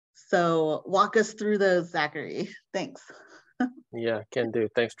 So walk us through those, Zachary. Thanks. Yeah, can do.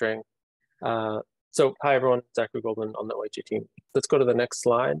 Thanks, Drang. So hi, everyone. Zachary Goldman on the OHA team. Let's go to the next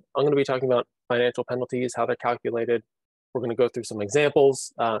slide. I'm going to be talking about financial penalties, how they're calculated. We're going to go through some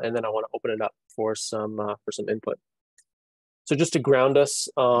examples, and then I want to open it up for some input. So just to ground us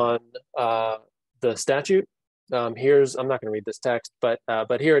on the statute, I'm not going to read this text, but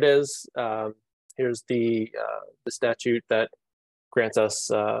here it is. Here's the statute that grants us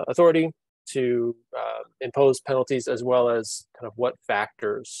authority to impose penalties, as well as kind of what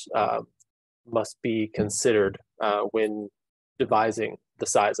factors must be considered when devising the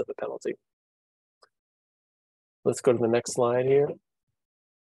size of the penalty. Let's go to the next slide here.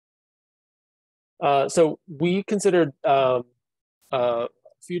 So we considered four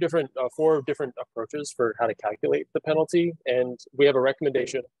different approaches for how to calculate the penalty, and we have a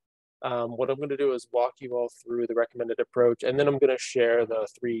recommendation. What I'm going to do is walk you all through the recommended approach, and then I'm going to share the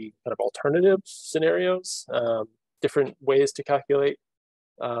three kind of alternative scenarios, different ways to calculate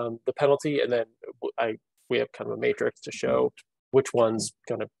the penalty, and then we have kind of a matrix to show which ones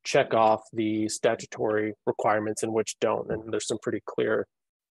kind of check off the statutory requirements and which don't, and there's some pretty clear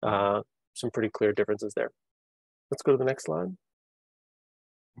differences there. Let's go to the next slide.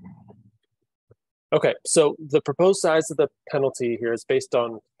 Okay, so the proposed size of the penalty here is based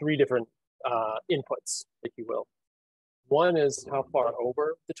on three different inputs, if you will. One is how far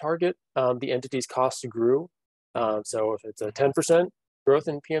over the target the entity's costs grew. So if it's a 10% growth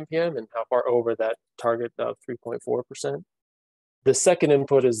in PMPM, and how far over that target of 3.4%. The second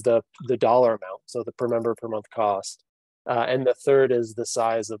input is the dollar amount, so the per member per month cost. And the third is the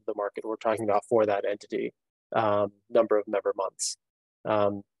size of the market we're talking about for that entity, number of member months.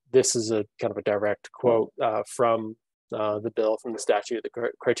 This is a kind of a direct quote from the bill, from the statute.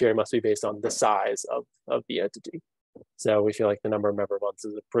 The criteria must be based on the size of the entity. So we feel like the number of member months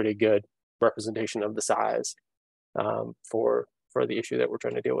is a pretty good representation of the size for the issue that we're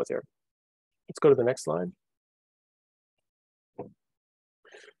trying to deal with here. Let's go to the next slide.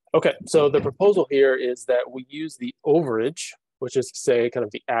 Okay, so the proposal here is that we use the overage, which is to say kind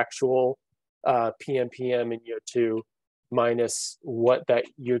of the actual PMPM in year two minus what that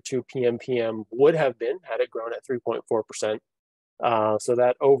year two PMPM would have been had it grown at 3.4%. So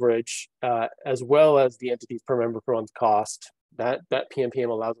that overage, as well as the entity's per member per month cost, that PMPM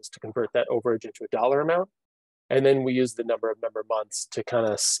allows us to convert that overage into a dollar amount. And then we use the number of member months to kind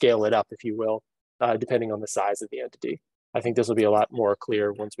of scale it up, if you will, depending on the size of the entity. I think this will be a lot more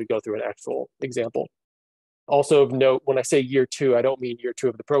clear once we go through an actual example. Also of note, when I say year two, I don't mean year two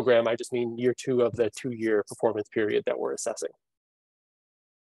of the program. I just mean year two of the 2-year performance period that we're assessing.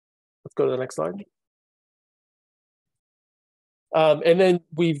 Let's go to the next slide. And then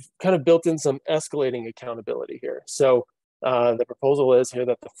we've kind of built in some escalating accountability here. So the proposal is here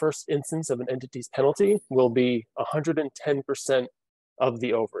that the first instance of an entity's penalty will be 110% of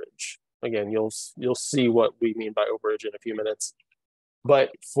the overage. Again, you'll see what we mean by overage in a few minutes. But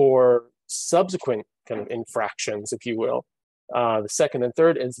for subsequent kind of infractions, if you will, the second and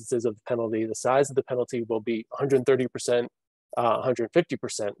third instances of the penalty, the size of the penalty will be 130%,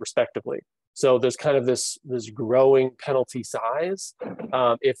 150% respectively. So there's kind of this growing penalty size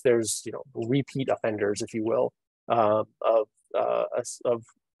if there's repeat offenders, if you will, of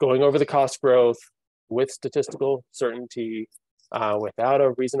going over the cost growth with statistical certainty, without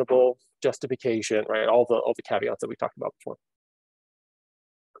a reasonable justification, right? All the caveats that we talked about before.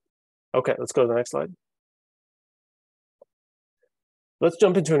 Okay, let's go to the next slide. Let's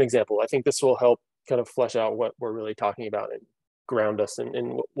jump into an example. I think this will help kind of flesh out what we're really talking about and ground us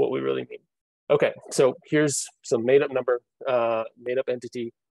in what we really mean. Okay, so here's some made up number, made up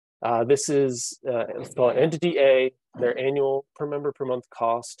entity. This is, let's call it entity A, their annual per member per month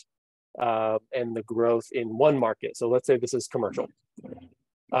cost, and the growth in one market. So let's say this is commercial.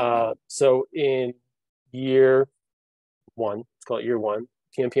 So in year one, let's call it year one,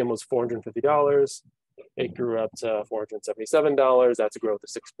 PMPM was $450. It grew up to $477. That's a growth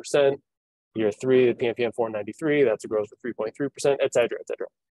of 6%. Year three, the PMPM 493. That's a growth of 3.3%, et cetera, et cetera.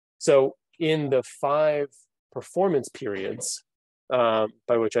 So in the 5 performance periods, by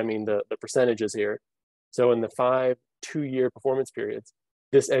which I mean the percentages here. So in the 5 2-year performance periods,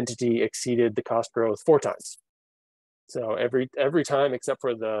 this entity exceeded the cost growth 4 times. So every time except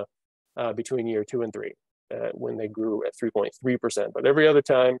for the between year 2 and 3, when they grew at 3.3%, but every other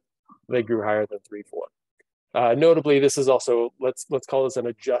time they grew higher than 3.4. Notably, this is also, let's call this an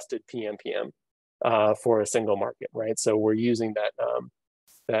adjusted PMPM for a single market, right? So we're using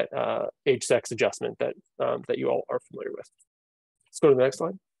that age-sex adjustment that that you all are familiar with. Let's go to the next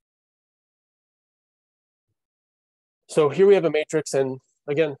slide. So here we have a matrix, and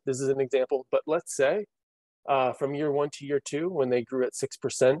again, this is an example, but let's say from year 1 to year 2, when they grew at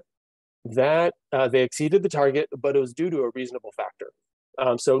 6%, that they exceeded the target, but it was due to a reasonable factor.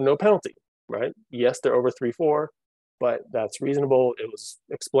 So no penalty, right? Yes, they're over 3.4, but that's reasonable. It was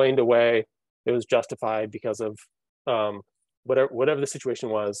explained away. It was justified because of whatever the situation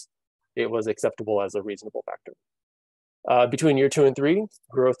was. It was acceptable as a reasonable factor. Between year 2 and 3,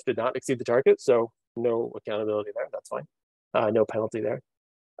 growth did not exceed the target, so no accountability there. That's fine. No penalty there.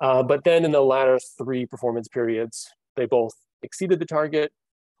 But then in the latter 3 performance periods, they both exceeded the target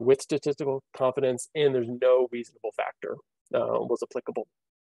with statistical confidence, and there's no reasonable factor was applicable.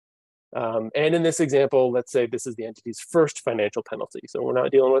 And in this example, let's say this is the entity's first financial penalty. So we're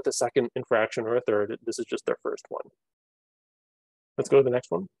not dealing with a second infraction or a third. This is just their first one. Let's go to the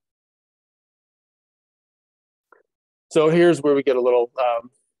next one. So here's where we get a little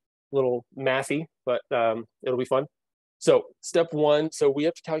mathy, but it'll be fun. So step 1, so we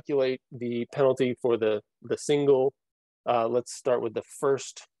have to calculate the penalty for the single, let's start with the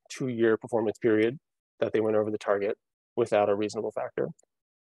first 2-year performance period that they went over the target without a reasonable factor.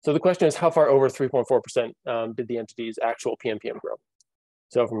 So the question is, how far over 3.4% did the entity's actual PMPM grow?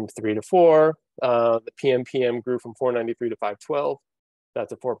 So from 3 to 4, the PMPM grew from 493 to 512.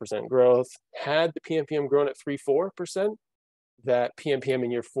 That's a 4% growth. Had the PMPM grown at 3.4%, that PMPM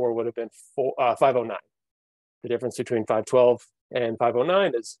in year 4 would have been 509. The difference between 512 and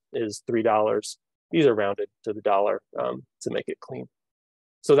 509 is $3. These are rounded to the dollar to make it clean.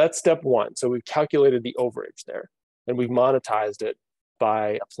 So that's step 1. So we've calculated the overage there, and we've monetized it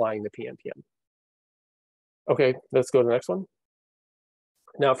by applying the PMPM. Okay, let's go to the next one.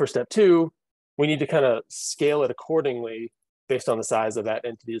 Now for step 2, we need to kind of scale it accordingly based on the size of that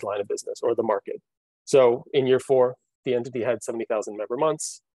entity's line of business or the market. So in year 4, the entity had 70,000 member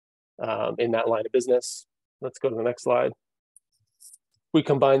months in that line of business. Let's go to the next slide. We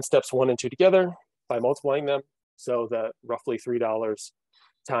combine steps 1 and 2 together by multiplying them. So that roughly $3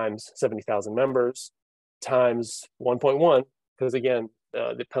 times 70,000 members times 1.1, because again,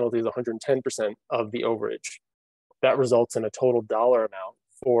 the penalty is 110% of the overage. That results in a total dollar amount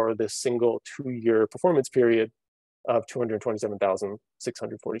for this single 2-year performance period of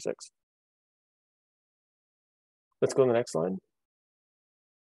 $227,646. Let's go to the next slide.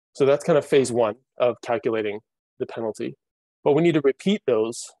 So that's kind of phase 1 of calculating the penalty. But we need to repeat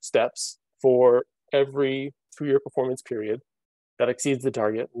those steps for every 2-year performance period that exceeds the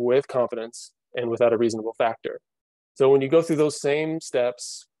target with confidence and without a reasonable factor. So when you go through those same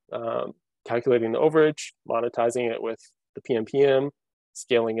steps, calculating the overage, monetizing it with the PMPM,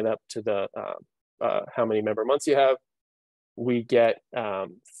 scaling it up to the how many member months you have, we get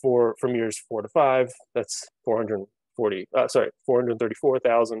from years 4 to 5, that's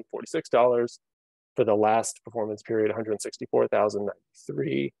 $434,046. For the last performance period,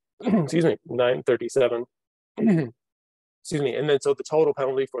 $164,093. Excuse me, $937. Excuse me, and then so the total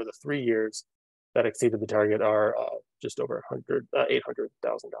penalty for the 3 years that exceeded the target are just over $800,000.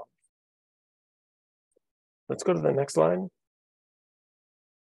 Let's go to the next slide.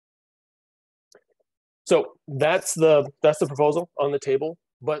 So that's the proposal on the table,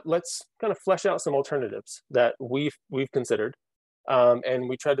 but let's kind of flesh out some alternatives that we've considered, and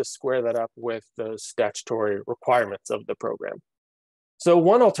we tried to square that up with the statutory requirements of the program. So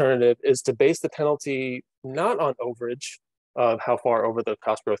one alternative is to base the penalty not on overage of how far over the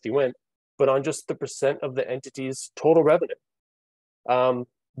cost growth you went, but on just the percent of the entity's total revenue.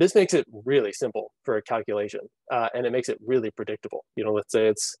 This makes it really simple for a calculation, and it makes it really predictable. You know, let's say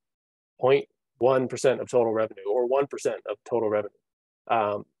it's 0.1% of total revenue or 1% of total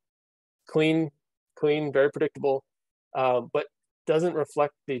revenue. Clean, very predictable, but doesn't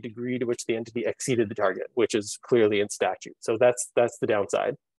reflect the degree to which the entity exceeded the target, which is clearly in statute. So that's the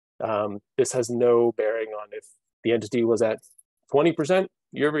downside. This has no bearing on if the entity was at 20%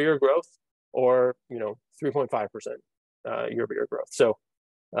 year-over-year growth or 3.5% year-over-year growth. So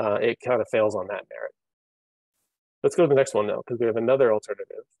it kind of fails on that merit. Let's go to the next one now, because we have another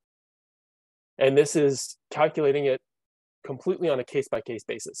alternative. And this is calculating it completely on a case-by-case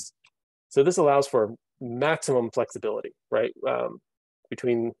basis. So this allows for maximum flexibility, right?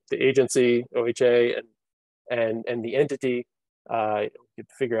 Between the agency, OHA, and the entity, you can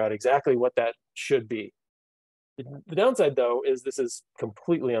figure out exactly what that should be. The downside, though, is this is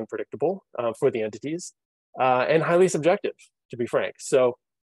completely unpredictable for the entities and highly subjective, to be frank. So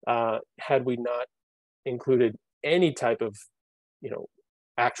had we not included any type of,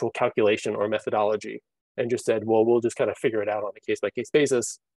 actual calculation or methodology and just said, well, we'll just kind of figure it out on a case-by-case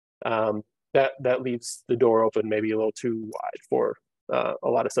basis, that leaves the door open maybe a little too wide for a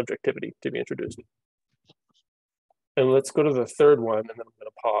lot of subjectivity to be introduced. And let's go to the third one, and then I'm going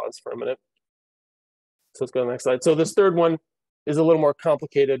to pause for a minute. So let's go to the next slide. So this third one is a little more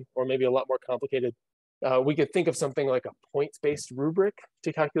complicated, or maybe a lot more complicated. We could think of something like a points-based rubric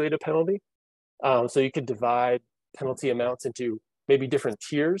to calculate a penalty. So you could divide penalty amounts into maybe different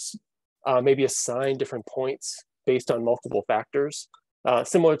tiers, maybe assign different points based on multiple factors,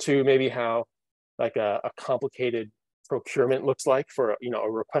 similar to maybe how like a complicated procurement looks like for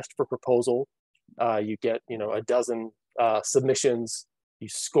a request for proposal. You get a dozen submissions. You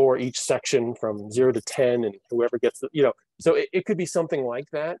score each section from 0 to 10, and whoever gets the, so it could be something like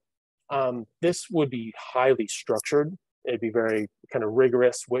that. This would be highly structured. It'd be very kind of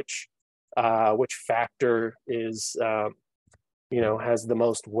rigorous, which factor is, has the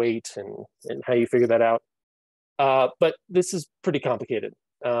most weight, and how you figure that out. But this is pretty complicated,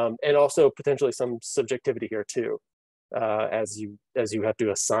 and also potentially some subjectivity here too, as you have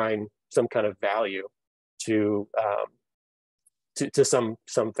to assign some kind of value to some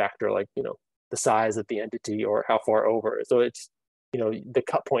factor, like the size of the entity or how far over. So it's the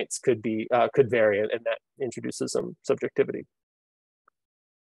cut points could vary, and that introduces some subjectivity.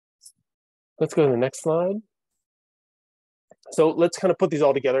 Let's go to the next slide. So let's kind of put these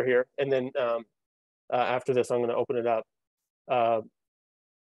all together here, and then after this, I'm going to open it up.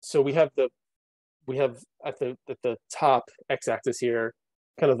 So we have at the top x-axis here,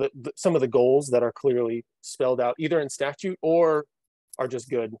 kind of some of the goals that are clearly spelled out either in statute or are just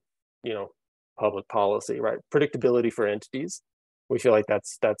good, public policy, right? Predictability for entities. We feel like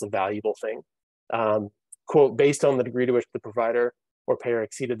that's a valuable thing. Quote, based on the degree to which the provider or payer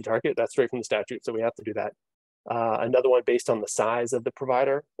exceeded the target, that's straight from the statute, so we have to do that. Another one based on the size of the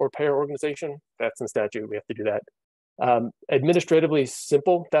provider or payer organization, that's in statute, we have to do that. Administratively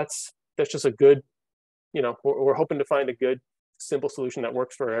simple, that's just a good, we're hoping to find a good, simple solution that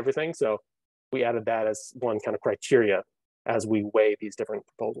works for everything. So we added that as one kind of criteria as we weigh these different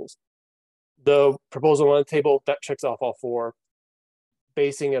proposals. The proposal on the table, that checks off all four.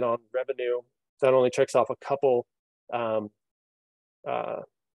 Basing it on revenue, that only checks off a couple.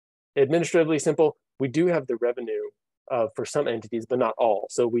 Administratively simple, we do have the revenue for some entities, but not all.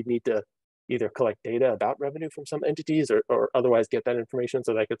 So we need to either collect data about revenue from some entities or otherwise get that information,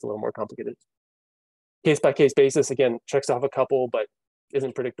 so that gets a little more complicated. Case-by-case basis, again, checks off a couple, but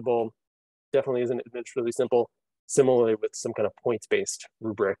isn't predictable. Definitely isn't administratively simple. Similarly with some kind of points-based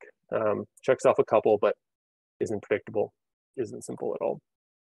rubric. Checks off a couple, but isn't predictable, isn't simple at all.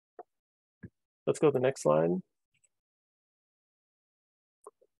 Let's go to the next slide.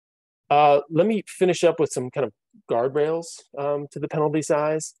 Let me finish up with some kind of guardrails to the penalty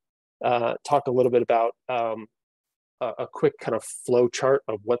size. Talk a little bit about a quick kind of flow chart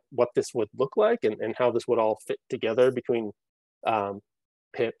of what this would look like and how this would all fit together between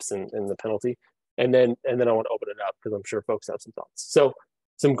PIPs and the penalty. And then I want to open it up because I'm sure folks have some thoughts. So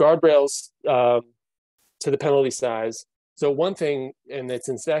some guardrails to the penalty size. So one thing, and it's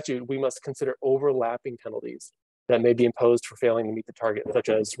in statute, we must consider overlapping penalties that may be imposed for failing to meet the target, such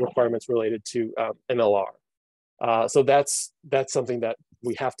as requirements related to MLR. So that's something that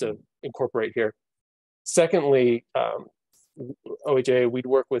we have to incorporate here. Secondly, OHA, we'd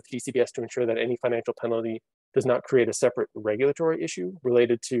work with DCBS to ensure that any financial penalty does not create a separate regulatory issue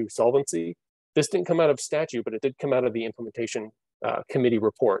related to solvency. This didn't come out of statute, but it did come out of the implementation committee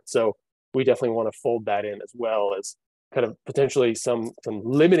report. So we definitely want to fold that in as well as kind of potentially some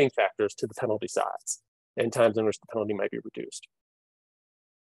limiting factors to the penalty size and times in which the penalty might be reduced.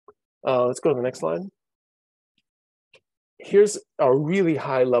 Let's go to the next slide. Here's a really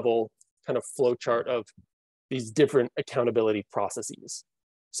high level kind of flow chart of these different accountability processes.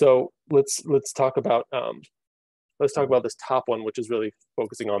 So let's talk about this top one, which is really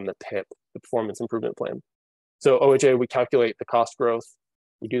focusing on the PIP, the Performance Improvement Plan. So OHA, we calculate the cost growth,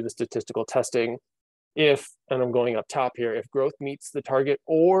 we do the statistical testing. If, and I'm going up top here, if growth meets the target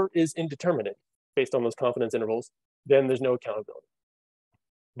or is indeterminate based on those confidence intervals, then there's no accountability.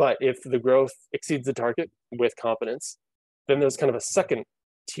 But if the growth exceeds the target with confidence, then there's kind of a second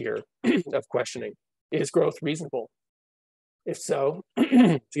tier of questioning. Is growth reasonable? If so,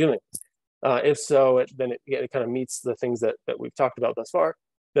 excuse me. If so, then it kind of meets the things that we've talked about thus far,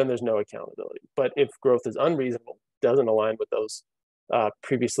 then there's no accountability. But if growth is unreasonable, doesn't align with those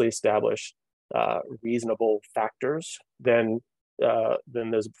previously established reasonable factors, then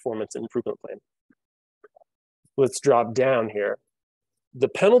there's a performance improvement plan. Let's drop down here. The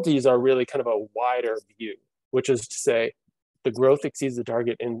penalties are really kind of a wider view, which is to say the growth exceeds the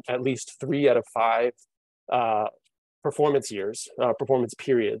target in at least 3 out of 5 performance years, performance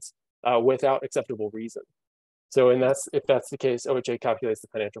periods, without acceptable reason. So if that's the case, OHA calculates the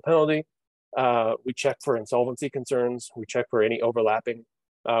financial penalty. We check for insolvency concerns. We check for any overlapping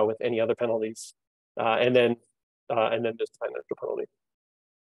with any other penalties, and then there's the financial penalty.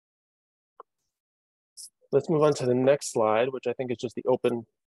 Let's move on to the next slide, which I think is just the open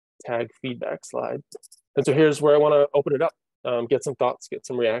tag feedback slide. And so here's where I want to open it up, get some thoughts, get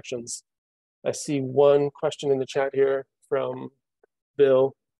some reactions. I see one question in the chat here from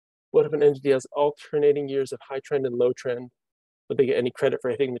Bill. What if an entity has alternating years of high trend and low trend? Would they get any credit for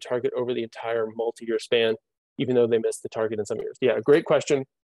hitting the target over the entire multi-year span, even though they missed the target in some years? Yeah, great question.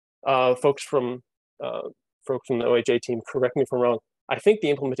 Folks from the OHA team, correct me if I'm wrong. I think the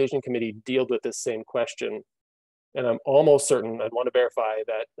implementation committee dealt with this same question, and I'm almost certain, I want to verify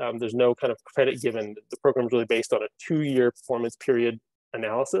that there's no kind of credit given. The program is really based on a 2-year performance period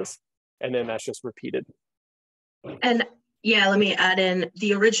analysis, and then that's just repeated. And yeah, let me add in,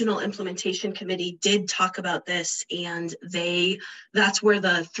 the original implementation committee did talk about this, and that's where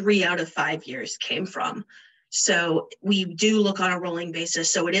the 3 out of 5 years came from. So we do look on a rolling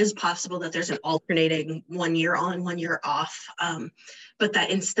basis. So it is possible that there's an alternating 1 year on, 1 year off, but that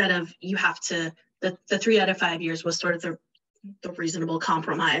instead of you have to, the 3 out of 5 years was sort of the reasonable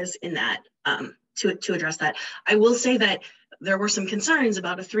compromise in that to address that. I will say that there were some concerns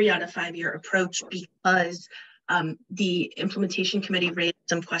about a 3 out of 5 year approach because the implementation committee raised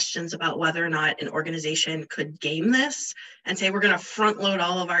some questions about whether or not an organization could game this and say, we're going to front load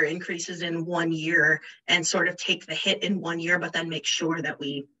all of our increases in 1 year and sort of take the hit in 1 year, but then make sure that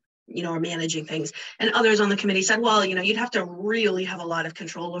we, are managing things. And others on the committee said, well, you'd have to really have a lot of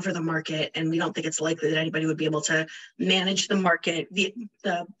control over the market. And we don't think it's likely that anybody would be able to manage the market, the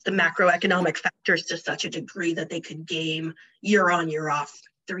macroeconomic factors to such a degree that they could game year on, year off,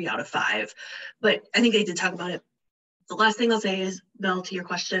 3 out of 5. But I think they did talk about it. The last thing I'll say is, Bill, to your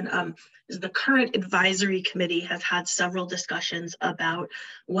question, is the current advisory committee has had several discussions about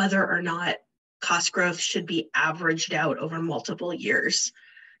whether or not cost growth should be averaged out over multiple years.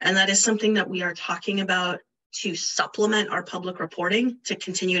 And that is something that we are talking about to supplement our public reporting to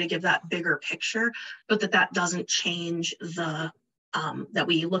continue to give that bigger picture, but that doesn't change that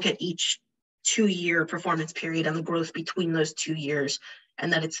we look at each 2-year performance period and the growth between those 2 years,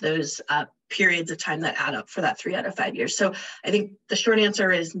 and that it's those periods of time that add up for that 3 out of 5 years. So I think the short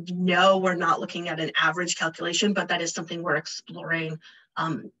answer is no, we're not looking at an average calculation, but that is something we're exploring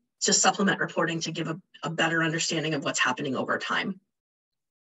to supplement reporting to give a better understanding of what's happening over time.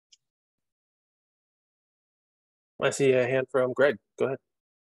 I see a hand from Greg. Go ahead.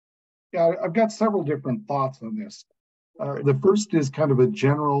 Yeah, I've got several different thoughts on this. The first is kind of a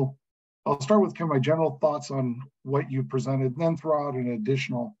general, I'll start with kind of my general thoughts on what you presented, and then throw out an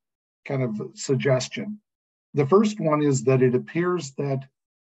additional kind of suggestion. The first one is that it appears that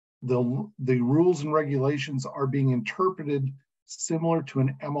the rules and regulations are being interpreted similar to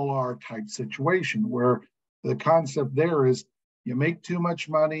an MLR type situation, where the concept there is you make too much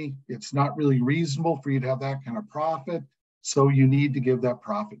money, it's not really reasonable for you to have that kind of profit, so you need to give that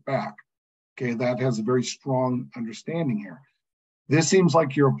profit back. Okay, that has a very strong understanding here. This seems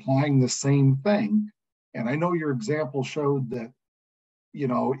like you're applying the same thing. And I know your example showed that,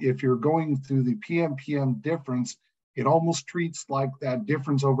 if you're going through the PMPM difference, it almost treats like that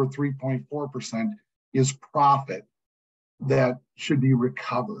difference over 3.4% is profit that should be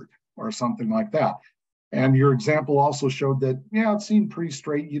recovered or something like that. And your example also showed that, yeah, it seemed pretty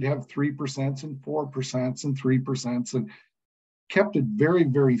straight. You'd have 3% and 4% and 3% and kept it very,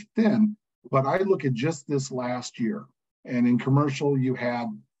 very thin. But I look at just this last year, and in commercial, you had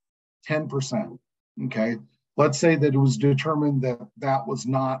 10%. Okay, let's say that it was determined that that was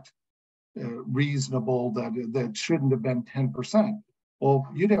not reasonable, that shouldn't have been 10%. Well,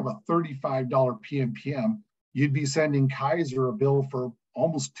 you'd have a $35 PMPM. You'd be sending Kaiser a bill for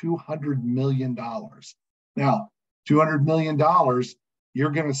almost $200 million. Now, $200 million,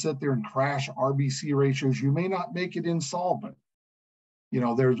 you're going to sit there and crash RBC ratios. You may not make it insolvent. You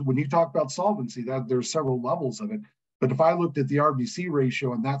know, when you talk about solvency, that there's several levels of it. But if I looked at the RBC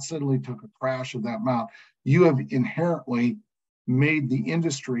ratio and that suddenly took a crash of that amount, you have inherently made the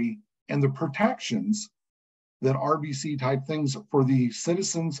industry and the protections that RBC type things for the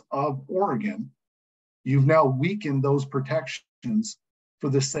citizens of Oregon, you've now weakened those protections for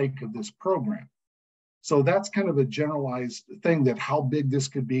the sake of this program. So that's kind of a generalized thing, that how big this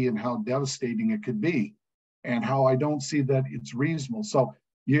could be and how devastating it could be, and how I don't see that it's reasonable. So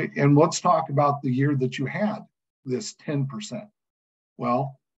and let's talk about the year that you had this 10%.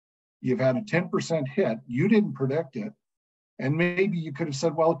 Well, you've had a 10% hit, you didn't predict it, and maybe you could have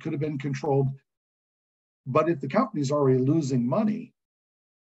said, well, it could have been controlled. But if the company's already losing money,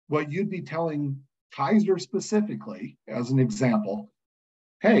 what you'd be telling Kaiser specifically, as an example,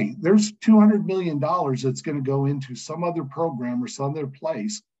 hey, there's $200 million that's going to go into some other program or some other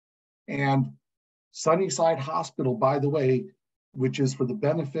place. And Sunnyside Hospital, by the way, which is for the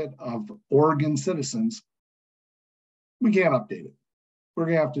benefit of Oregon citizens, we can't update it. We're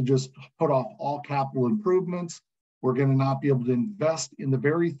going to have to just put off all capital improvements. We're going to not be able to invest in the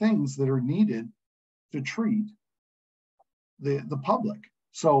very things that are needed to treat the public.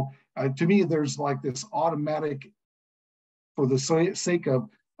 So to me, there's like this automatic, for the sake of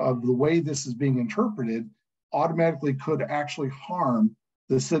the way this is being interpreted, automatically could actually harm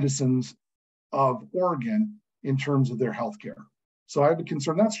the citizens of Oregon in terms of their health care. So I have a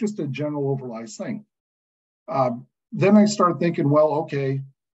concern. That's just a general overall thing. Then I start thinking, well, okay,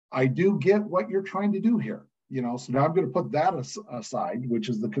 I do get what you're trying to do here. You know, so now I'm going to put that aside, which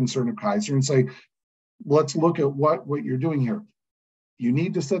is the concern of Kaiser, and say, let's look at what you're doing here. You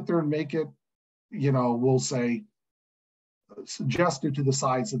need to sit there and make it, you know, we'll say, suggested to the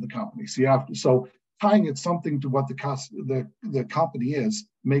size of the company. So you have to, so tying it something to what the company is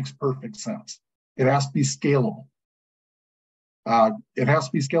makes perfect sense. It has to be scalable. It has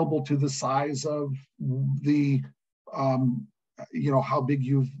to be scalable to the size of the, you know, how big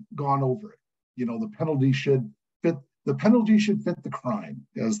you've gone over it. You know, the penalty should fit the crime,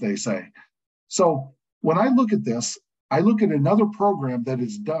 as they say. So when I look at this, I look at another program that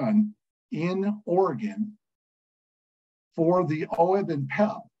is done in Oregon for the OEB and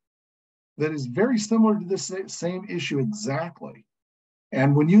PEB that is very similar to this same issue exactly.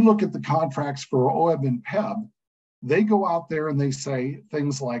 And when you look at the contracts for OEB and PEB, they go out there and they say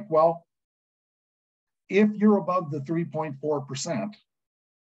things like, well, if you're above the 3.4%,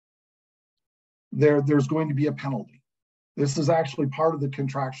 there's going to be a penalty. This is actually part of the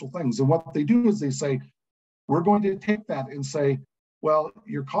contractual things. And what they do is they say, we're going to take that and say, well,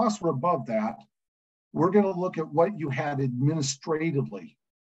 your costs were above that. We're going to look at what you had administratively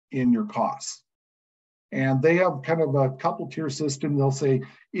in your costs. And they have kind of a couple tier system. They'll say,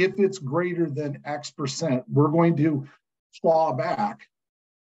 if it's greater than X%, we're going to claw back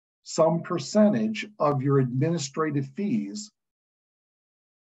some percentage of your administrative fees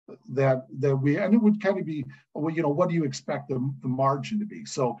that we, and it would kind of be, well, you know, what do you expect the margin to be?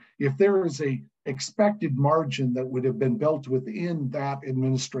 So if there is a expected margin that would have been built within that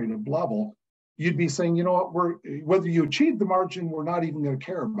administrative level, you'd be saying, you know what, whether you achieve the margin, we're not even going to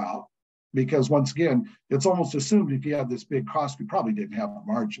care about, because once again, it's almost assumed if you have this big cost, we probably didn't have a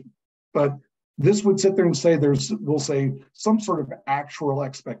margin. But this would sit there and say we'll say some sort of actual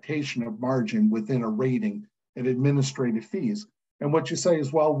expectation of margin within a rating and administrative fees. And what you say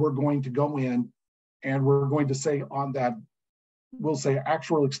is, well, we're going to go in and we're going to say on that, we'll say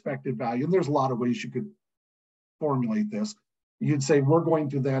actual expected value. And there's a lot of ways you could formulate this. You'd say, we're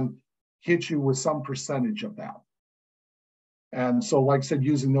going to then hit you with some percentage of that. And so, like I said,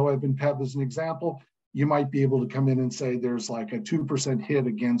 using OEB and PEB as an example, you might be able to come in and say there's like a 2% hit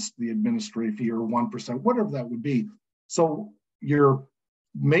against the administrative fee, or 1%, whatever that would be. So you're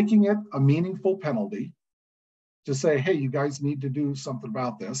making it a meaningful penalty to say, hey, you guys need to do something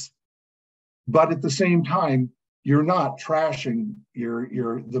about this. But at the same time, you're not trashing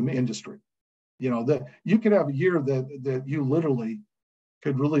the industry. You know, that you could have a year that you literally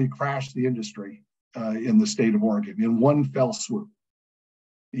could really crash the industry in the state of Oregon in one fell swoop.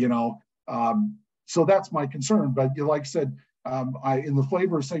 You know, so that's my concern. But like I said, in the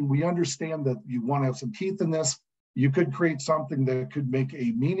flavor of saying, we understand that you want to have some teeth in this. You could create something that could make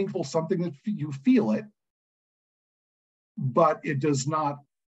a meaningful, something that you feel it, but it does not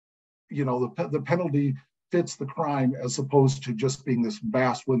you know, the penalty fits the crime as opposed to just being this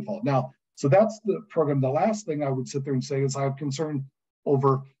vast windfall. Now, so that's the program. The last thing I would sit there and say is I have concern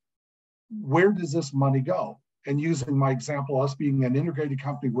over where does this money go? And using my example, us being an integrated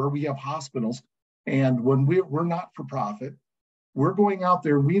company where we have hospitals, and when we're not for profit, we're going out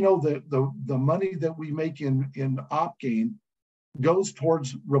there, we know that the money that we make in op gain goes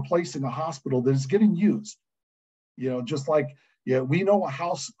towards replacing a hospital that is getting used. You know, just like, yeah, we know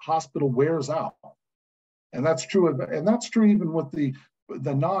a hospital wears out. And that's true. And that's true even with the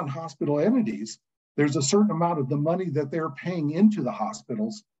non-hospital entities. There's a certain amount of the money that they're paying into the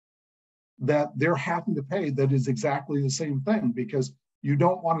hospitals that they're having to pay that is exactly the same thing, because you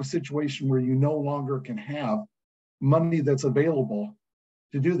don't want a situation where you no longer can have money that's available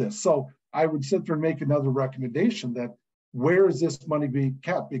to do this. So I would sit there and make another recommendation that where is this money being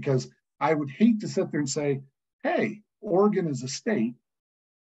kept? Because I would hate to sit there and say, hey, Oregon is a state.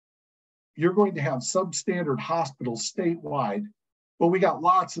 You're going to have substandard hospitals statewide, but we got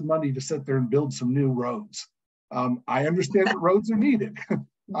lots of money to sit there and build some new roads. I understand that roads are needed.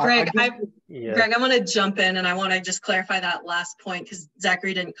 Greg, Greg, I want to jump in and I want to just clarify that last point because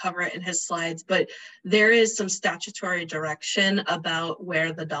Zachary didn't cover it in his slides, but there is some statutory direction about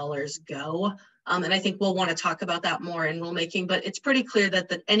where the dollars go. And I think we'll want to talk about that more in rulemaking, but it's pretty clear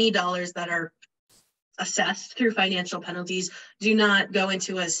that any dollars that are assessed through financial penalties do not go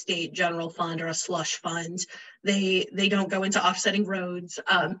into a state general fund or a slush fund. They don't go into offsetting roads.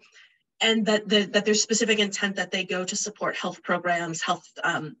 And that there's specific intent that they go to support health programs, health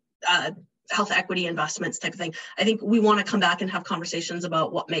equity investments type of thing. I think we want to come back and have conversations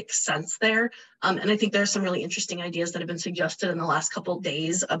about what makes sense there. And I think there are some really interesting ideas that have been suggested in the last couple of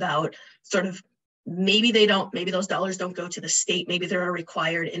days about sort of maybe those dollars don't go to the state. Maybe they're a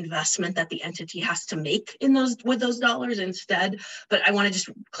required investment that the entity has to make with those dollars instead. But I want to just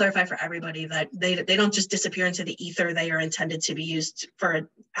clarify for everybody that they don't just disappear into the ether. They are intended to be used for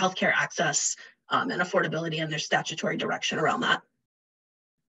healthcare access and affordability, and there's statutory direction around that.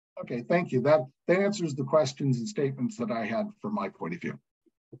 Okay, thank you. That answers the questions and statements that I had from my point of view.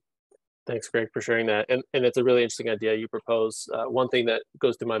 Thanks, Greg, for sharing that. And it's a really interesting idea you propose. One thing that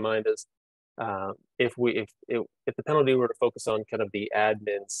goes through my mind is if the penalty were to focus on kind of the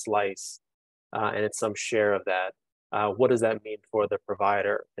admin slice and it's some share of that, what does that mean for the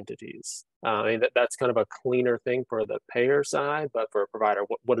provider entities? I mean, that's kind of a cleaner thing for the payer side, but for a provider,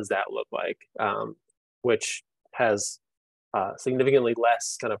 what does that look like? Which has significantly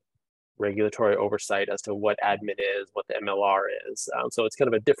less kind of regulatory oversight as to what admin is, what the MLR is. So it's kind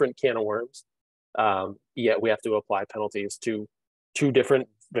of a different can of worms. Yet we have to apply penalties to two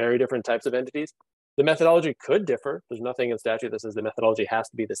very different types of entities. The methodology could differ. There's nothing in statute that says the methodology has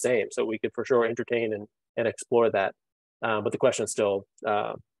to be the same. So we could for sure entertain and explore that. But the question still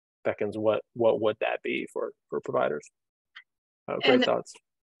beckons, what would that be for providers? Great thoughts.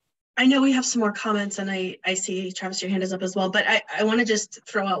 I know we have some more comments, and I see, Travis, your hand is up as well, but I want to just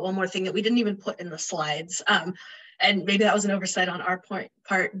throw out one more thing that we didn't even put in the slides. And maybe that was an oversight on our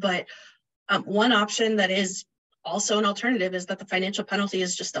part, but one option that is also an alternative is that the financial penalty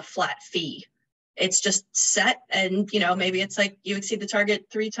is just a flat fee. It's just set, and maybe it's like you exceed the target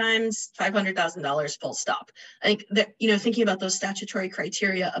 3 times, $500,000, full stop. I think that thinking about those statutory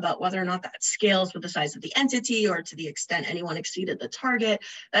criteria about whether or not that scales with the size of the entity or to the extent anyone exceeded the target,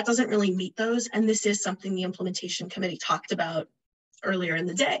 that doesn't really meet those. And this is something the implementation committee talked about earlier in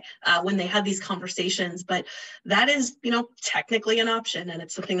the day when they had these conversations, but that is technically an option, and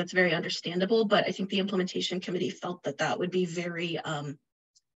it's something that's very understandable. But I think the implementation committee felt that would be very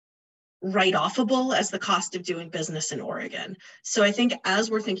write-offable as the cost of doing business in Oregon. So I think as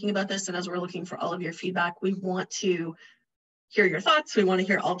we're thinking about this and as we're looking for all of your feedback, we want to hear your thoughts. We want to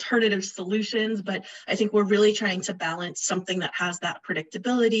hear alternative solutions, but I think we're really trying to balance something that has that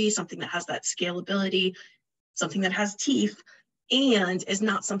predictability, something that has that scalability, something that has teeth, and is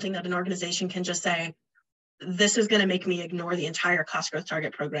not something that an organization can just say, this is going to make me ignore the entire cost growth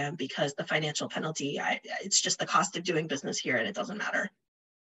target program because the financial penalty, it's just the cost of doing business here and it doesn't matter.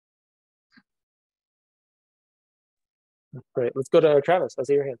 Great. Let's go to Travis. I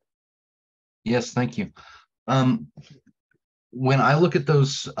see your hand. Yes, thank you. When I look at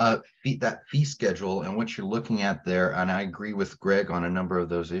those that fee schedule and what you're looking at there, and I agree with Greg on a number of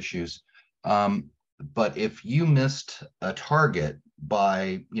those issues, but if you missed a target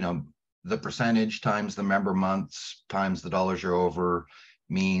by the percentage times the member months times the dollars you're over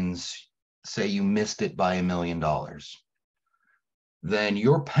means, say you missed it by $1 million, then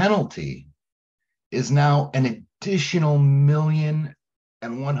your penalty is now an additional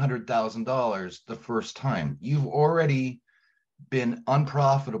 $1,100,000 the first time. You've already been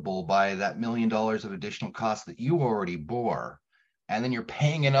unprofitable by that $1 million of additional costs that you already bore, and then you're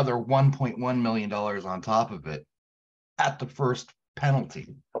paying another $1.1 million on top of it at the first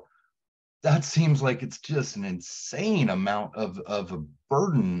penalty. That seems like it's just an insane amount of a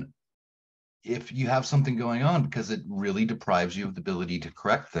burden if you have something going on, because it really deprives you of the ability to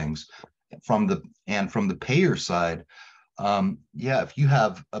correct things from the payer side. Yeah, if you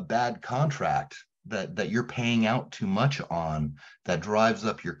have a bad contract that you're paying out too much on, that drives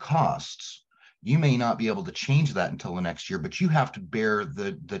up your costs, you may not be able to change that until the next year, but you have to bear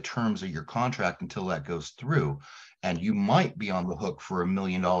the terms of your contract until that goes through. And you might be on the hook for $1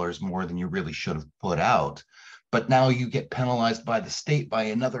 million more than you really should have put out. But now you get penalized by the state by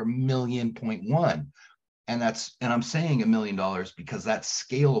another $1.1 million. And I'm saying $1 million because that's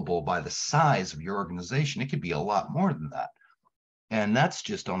scalable by the size of your organization. It could be a lot more than that. And that's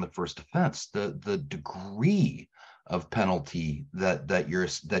just on the first offense. The degree of penalty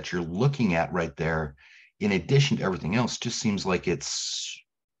that you're looking at right there, in addition to everything else, just seems like it's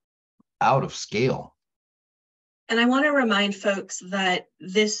out of scale. And I want to remind folks that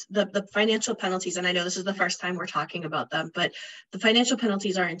the financial penalties, and I know this is the first time we're talking about them, but the financial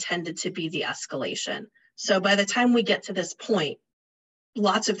penalties are intended to be the escalation. So by the time we get to this point,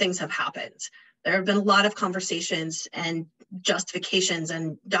 lots of things have happened. There have been a lot of conversations and justifications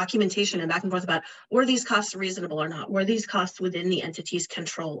and documentation and back and forth about, were these costs reasonable or not? Were these costs within the entity's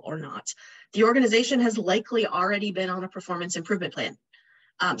control or not? The organization has likely already been on a performance improvement plan.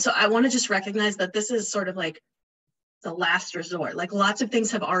 So I want to just recognize that this is sort of like the last resort. Like, lots of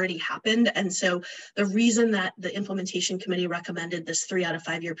things have already happened. And so the reason that the implementation committee recommended this 3 out of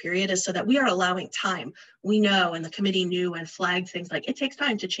 5 year period is so that we are allowing time. We know, and the committee knew and flagged things like, it takes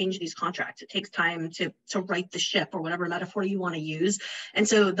time to change these contracts. It takes time to right the ship, or whatever metaphor you want to use. And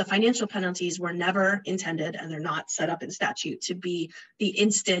so the financial penalties were never intended, and they're not set up in statute to be the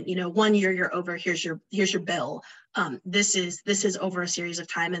instant, 1 year you're over, here's your bill. This is over a series of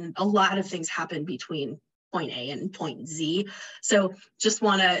time, and a lot of things happen between point A and point Z. So just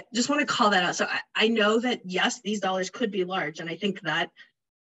want to call that out. So I know that, yes, these dollars could be large, and I think that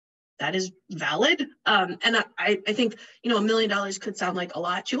is valid. And I think, $1 million could sound like a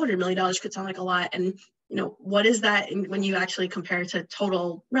lot, $200 million could sound like a lot. And, what is that when you actually compare to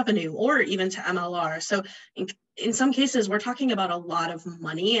total revenue or even to MLR? So in some cases, we're talking about a lot of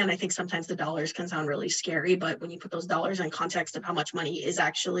money. And I think sometimes the dollars can sound really scary, but when you put those dollars in context of how much money is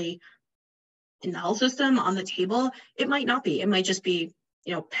actually in the health system on the table, it might not be. It might just be,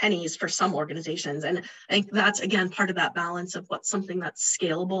 pennies for some organizations. And I think that's, again, part of that balance of what's something that's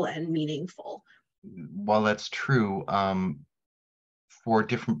scalable and meaningful. While that's true, for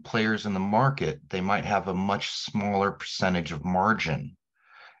different players in the market, they might have a much smaller percentage of margin.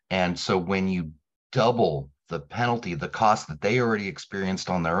 And so when you double the penalty, the cost that they already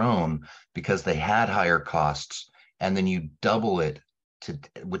experienced on their own because they had higher costs, and then you double it to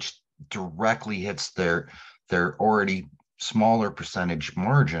which directly hits their already smaller percentage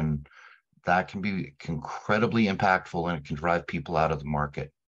margin, that can be incredibly impactful, and it can drive people out of the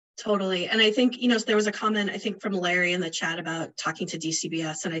market. Totally. And I think, there was a comment, I think, from Larry in the chat about talking to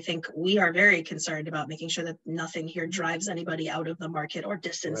DCBS. And I think we are very concerned about making sure that nothing here drives anybody out of the market or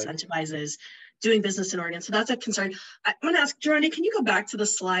disincentivizes doing business in Oregon. So that's a concern. I'm going to ask Gerondy, can you go back to the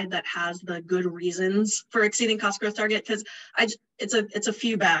slide that has the good reasons for exceeding cost growth target? Because it's a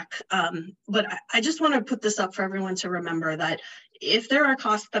few back, but I just want to put this up for everyone to remember that if there are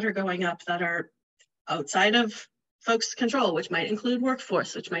costs that are going up that are outside of folks' control, which might include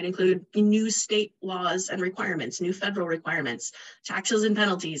workforce, which might include new state laws and requirements, new federal requirements, taxes and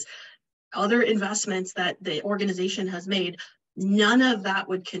penalties, other investments that the organization has made, none of that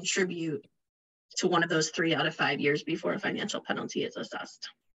would contribute to one of those 3 out of 5 years before a financial penalty is assessed.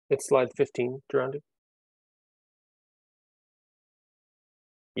 It's slide 15, Gerondy.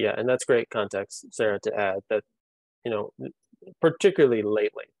 Yeah, and that's great context, Sarah, to add that, particularly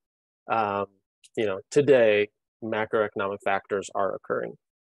lately, today, macroeconomic factors are occurring.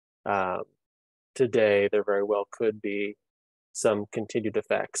 Today, there very well could be some continued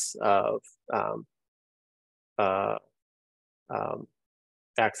effects of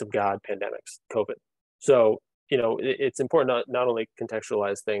acts of God, pandemics, COVID. So, it's important not only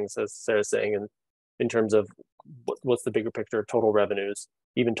contextualize things, as Sarah's saying, in terms of what's the bigger picture, total revenues,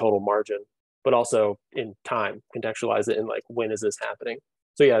 even total margin, but also in time, contextualize it in like, when is this happening?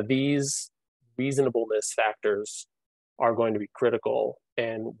 So yeah, these reasonableness factors are going to be critical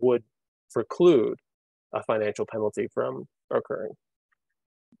and would preclude a financial penalty from occurring.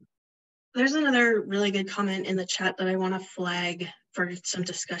 There's another really good comment in the chat that I want to flag for some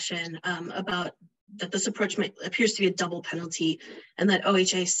discussion about that this approach appears to be a double penalty, and that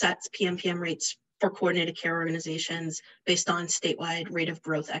OHA sets PMPM rates for coordinated care organizations based on statewide rate of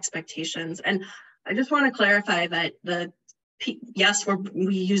growth expectations. And I just want to clarify that yes,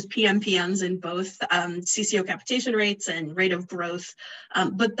 we use PMPMs in both CCO capitation rates and rate of growth,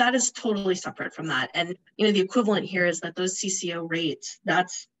 but that is totally separate from that. And the equivalent here is that those CCO rates,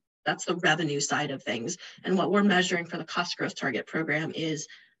 that's the revenue side of things. And what we're measuring for the cost growth target program is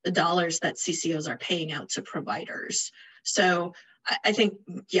the dollars that CCOs are paying out to providers. So I think,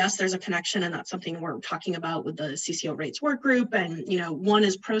 yes, there's a connection, and that's something we're talking about with the CCO rates work group. And, one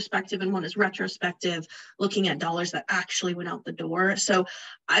is prospective and one is retrospective, looking at dollars that actually went out the door. So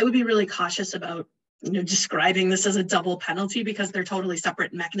I would be really cautious about, describing this as a double penalty, because they're totally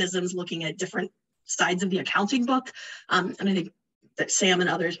separate mechanisms looking at different sides of the accounting book. And I think that Sam and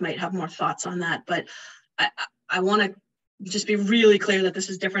others might have more thoughts on that. But I want to just be really clear that this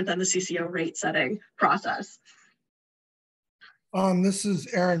is different than the CCO rate setting process. This is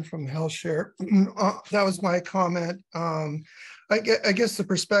Aaron from HealthShare. That was my comment. I guess the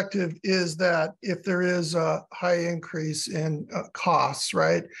perspective is that if there is a high increase in costs,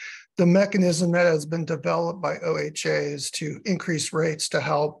 right, the mechanism that has been developed by OHA is to increase rates to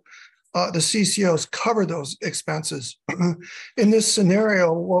help the CCOs cover those expenses. In this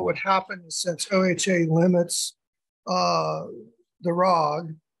scenario, what would happen is, since OHA limits the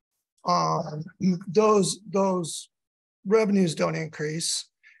ROG, those revenues don't increase.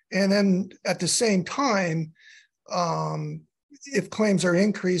 And then at the same time, if claims are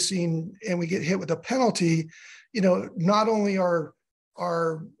increasing and we get hit with a penalty, not only are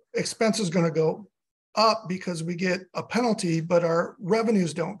our expenses going to go up because we get a penalty, but our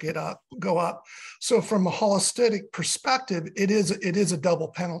revenues don't go up. So from a holistic perspective, it is a double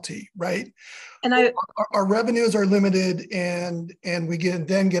penalty, right? And our revenues are limited, and we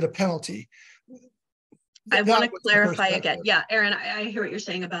then get a penalty. I want to clarify again. Yeah, Aaron, I hear what you're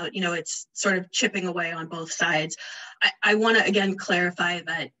saying about, it's sort of chipping away on both sides. I want to again clarify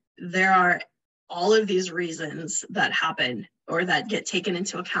that there are all of these reasons that happen or that get taken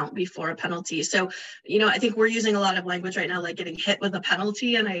into account before a penalty. So, I think we're using a lot of language right now, like getting hit with a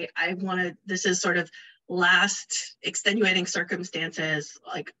penalty. And I want to, this is sort of last extenuating circumstances,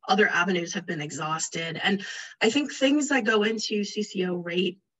 like other avenues have been exhausted. And I think things that go into CCO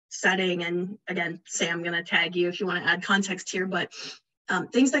rate setting, and again, Sam, I'm going to tag you if you want to add context here, but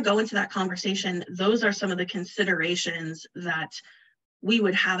things that go into that conversation, those are some of the considerations that we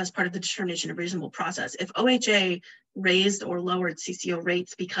would have as part of the determination of reasonable process. If OHA raised or lowered CCO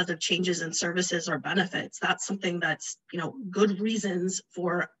rates because of changes in services or benefits, that's something that's, good reasons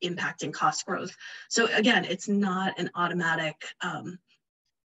for impacting cost growth. So again, it's not an automatic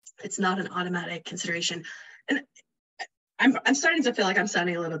consideration. And I'm starting to feel like I'm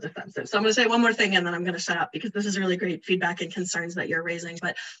sounding a little defensive. So I'm going to say one more thing and then I'm going to shut up, because this is really great feedback and concerns that you're raising.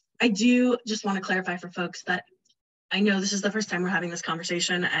 But I do just want to clarify for folks that I know this is the first time we're having this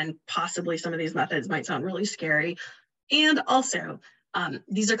conversation, and possibly some of these methods might sound really scary. And also,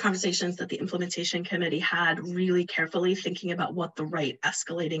 these are conversations that the implementation committee had really carefully, thinking about what the right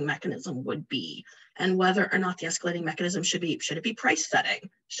escalating mechanism would be, and whether or not the escalating mechanism should it be price setting?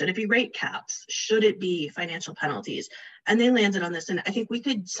 Should it be rate caps? Should it be financial penalties? And they landed on this. And I think we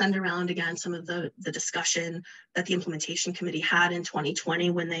could send around again some of the discussion that the implementation committee had in 2020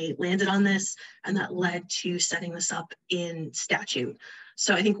 when they landed on this, and that led to setting this up in statute.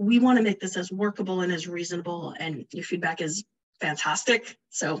 So I think we want to make this as workable and as reasonable, and your feedback is fantastic.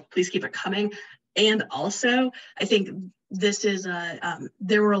 So please keep it coming. And also, I think this is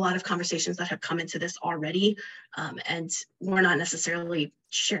there were a lot of conversations that have come into this already, and we're not necessarily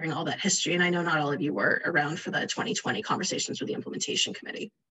sharing all that history. And I know not all of you were around for the 2020 conversations with the implementation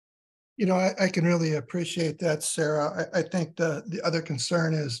committee. I can really appreciate that, Sarah. I think the other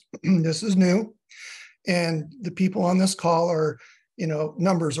concern is this is new, and the people on this call are,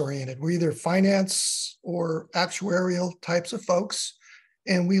 numbers oriented. We're either finance or actuarial types of folks,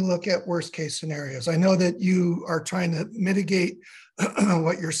 and we look at worst case scenarios. I know that you are trying to mitigate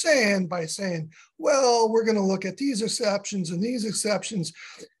what you're saying by saying, well, we're going to look at these exceptions and these exceptions.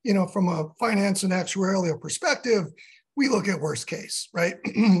 From a finance and actuarial perspective, we look at worst case, right?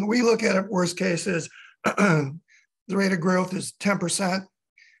 We look at it, worst case is the rate of growth is 10%,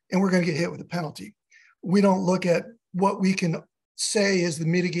 and we're going to get hit with a penalty. We don't look at what we can say is the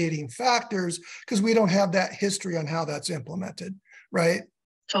mitigating factors, because we don't have that history on how that's implemented, right?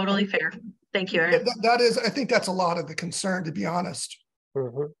 Totally fair. Thank you, Aaron. That is, I think that's a lot of the concern, to be honest.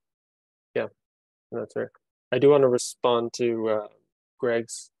 Mm-hmm. Yeah, that's fair. I do want to respond to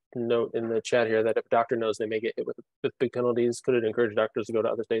Greg's note in the chat here that if a doctor knows they may get hit with big penalties, could it encourage doctors to go to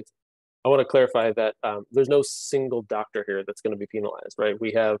other states? I want to clarify that there's no single doctor here that's going to be penalized, right?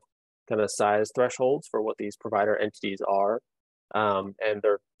 We have kind of size thresholds for what these provider entities are, and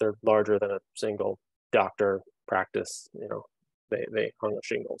they're larger than a single doctor practice. You know, they hung a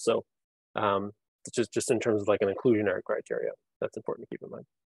shingle. So just in terms of like an inclusionary criteria, that's important to keep in mind.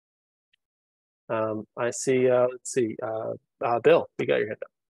 I see. Let's see, Bill, you got your hand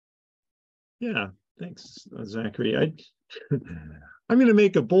up. Yeah, thanks, Zachary. I'm going to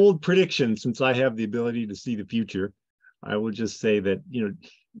make a bold prediction since I have the ability to see the future. I will just say that, you know,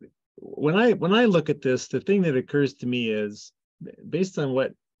 when I look at this, the thing that occurs to me is, based on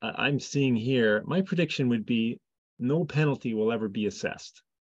what I'm seeing here, my prediction would be no penalty will ever be assessed.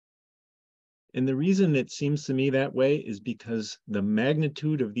 And the reason it seems to me that way is because the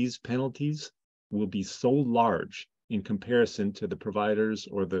magnitude of these penalties will be so large in comparison to the providers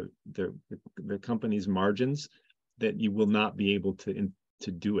or the company's margins that you will not be able to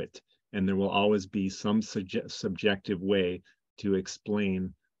do it. And there will always be some subjective way to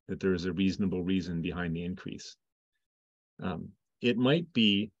explain that there is a reasonable reason behind the increase. It might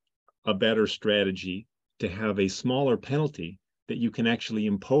be a better strategy to have a smaller penalty that you can actually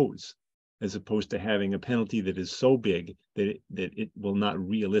impose, as opposed to having a penalty that is so big that it will not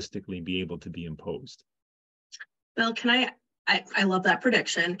realistically be able to be imposed. Bill, can I love that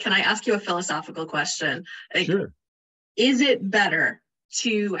prediction. Can I ask you a philosophical question? Sure. Is it better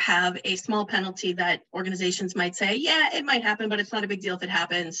to have a small penalty that organizations might say, yeah, it might happen, but it's not a big deal if it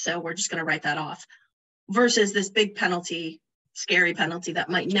happens, so we're just going to write that off, versus this big penalty, scary penalty that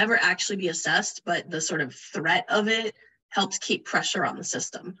might never actually be assessed, but the sort of threat of it helps keep pressure on the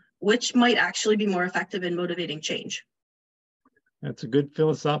system? Which might actually be more effective in motivating change? That's a good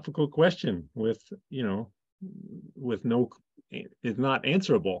philosophical question with no, it's not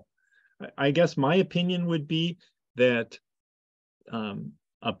answerable. I guess my opinion would be that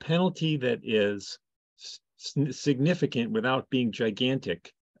a penalty that is significant without being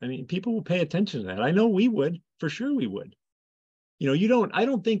gigantic, I mean, people will pay attention to that. I know we would, for sure we would. You know, I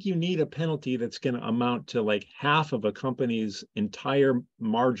don't think you need a penalty that's going to amount to like half of a company's entire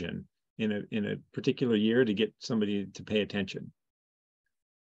margin in a particular year to get somebody to pay attention.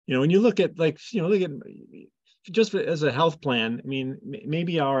 You know, when you look at just as a health plan, I mean,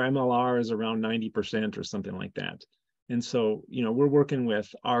 maybe our MLR is around 90% or something like that. And so, you know, we're working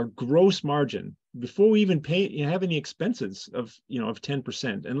with our gross margin before we even have any expenses of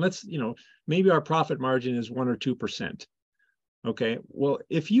 10%. And let's, maybe our profit margin is 1 or 2%. Okay. Well,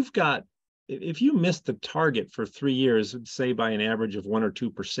 if you missed the target for 3 years, say by an average of 1 or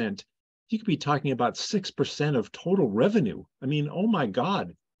 2%, you could be talking about 6% of total revenue. I mean, oh my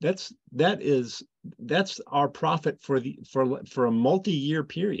God, that's our profit for a multi-year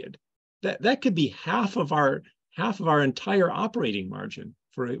period. That could be half of our entire operating margin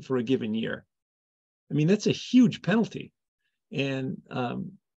for a given year. I mean, that's a huge penalty. And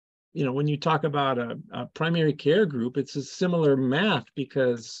when you talk about a primary care group, it's a similar math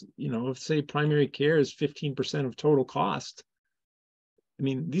because, if say primary care is 15% of total cost, I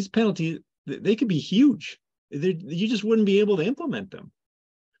mean, these penalties, they could be huge. You just wouldn't be able to implement them.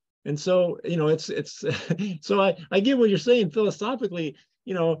 And so, it's so I get what you're saying philosophically.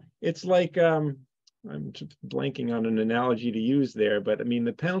 It's like I'm just blanking on an analogy to use there, but I mean,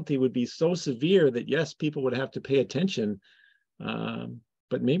 the penalty would be so severe that yes, people would have to pay attention.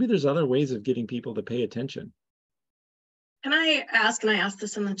 But maybe there's other ways of getting people to pay attention. Can I ask, and I asked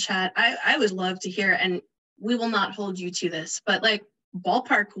this in the chat, I would love to hear, and we will not hold you to this, but like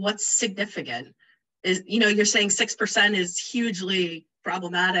ballpark, what's significant? Is, you're saying 6% is hugely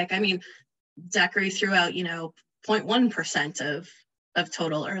problematic. I mean, Zachary threw out, 0.1% of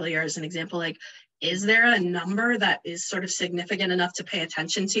total earlier as an example. Like, is there a number that is sort of significant enough to pay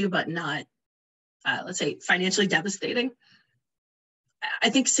attention to, but not, let's say, financially devastating? I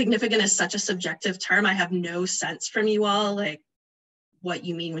think significant is such a subjective term. I have no sense from you all, like what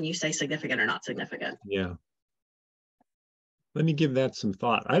you mean when you say significant or not significant. Yeah. Let me give that some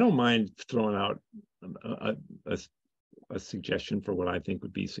thought. I don't mind throwing out a suggestion for what I think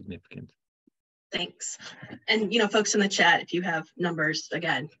would be significant. Thanks. And, folks in the chat, if you have numbers,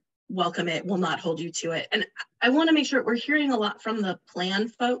 again, welcome it. We'll not hold you to it. And I want to make sure we're hearing a lot from the plan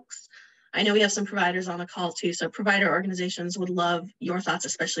folks. I know we have some providers on the call too. So provider organizations would love your thoughts,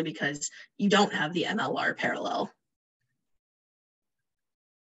 especially because you don't have the MLR parallel.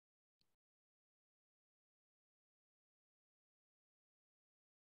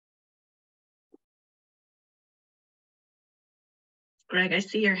 Greg, I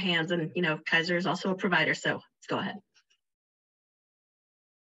see your hands, and Kaiser is also a provider, so let's go ahead.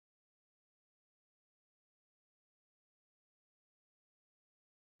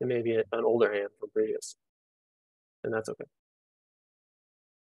 It may be an older hand from previous, and that's okay.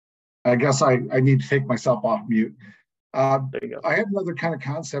 I guess I need to take myself off mute. There you go. I have another kind of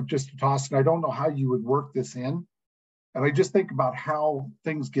concept just to toss, and I don't know how you would work this in. And I just think about how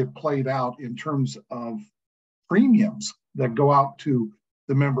things get played out in terms of premiums that go out to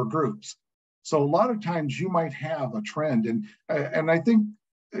the member groups. So a lot of times you might have a trend, and I think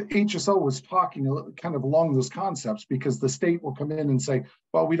HSO was talking kind of along those concepts, because the state will come in and say,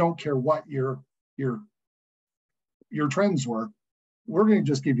 well, we don't care what your trends were. We're going to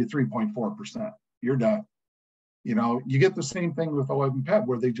just give you 3.4%. You're done. You know, you get the same thing with OEB and PEB,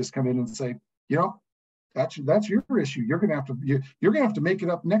 where they just come in and say, you know, that's your issue. You're going to have to make it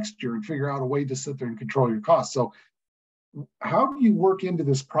up next year and figure out a way to sit there and control your costs. So how do you work into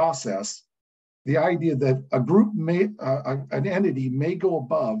this process the idea that a group may, an entity may go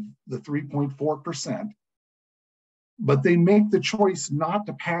above the 3.4%, but they make the choice not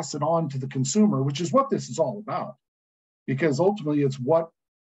to pass it on to the consumer, which is what this is all about, because ultimately it's what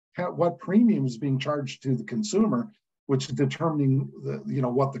premium is being charged to the consumer, which is determining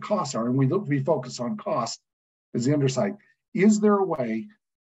what the costs are, and we focus on cost as the underside. Is there a way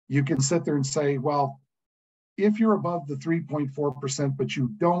you can sit there and say, well, if you're above the 3.4%, but you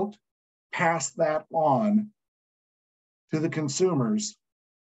don't pass that on to the consumers,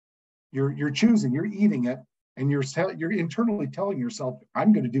 you're choosing, you're eating it, and you're internally telling yourself,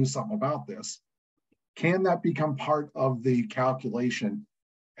 I'm going to do something about this. Can that become part of the calculation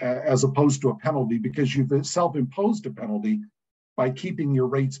as opposed to a penalty, because you've self-imposed a penalty by keeping your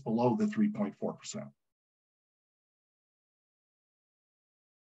rates below the 3.4%?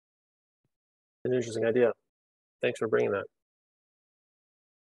 An interesting idea. Thanks for bringing that.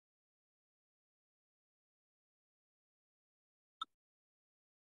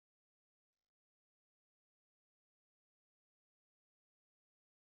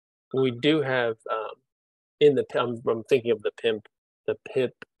 We do have in the I'm thinking of the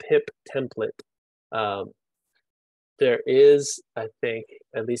PIP template. There is, I think,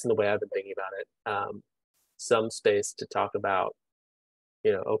 at least in the way I've been thinking about it, some space to talk about,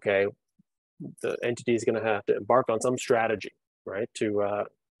 okay, the entity is going to have to embark on some strategy, right, to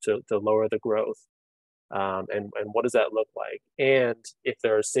lower the growth, and what does that look like? And if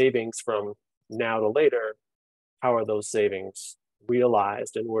there are savings from now to later, how are those savings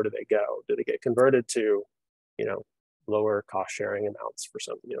realized, and where do they go? Do they get converted to, lower cost sharing amounts for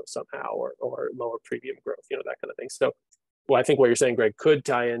some, somehow, or lower premium growth, that kind of thing. So, well, I think what you're saying, Greg, could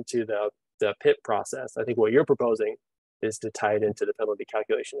tie into the PIP process. I think what you're proposing is to tie it into the penalty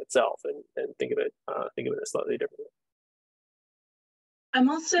calculation itself, and think of it slightly differently. I'm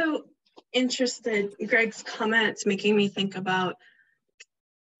also interested, Greg's comments making me think about,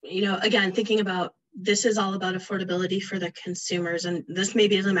 again, thinking about this is all about affordability for the consumers, and this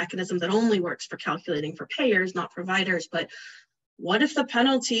maybe is a mechanism that only works for calculating for payers, not providers. But what if the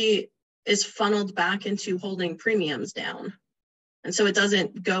penalty is funneled back into holding premiums down? And so it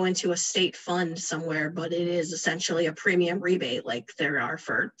doesn't go into a state fund somewhere, but it is essentially a premium rebate like there are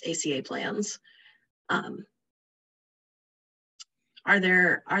for ACA plans. Are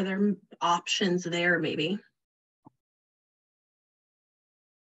there options there maybe?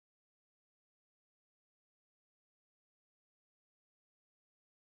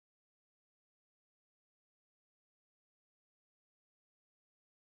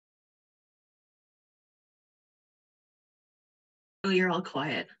 Oh, you're all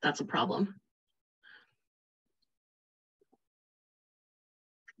quiet. That's a problem.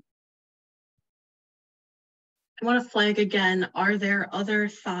 I want to flag again, are there other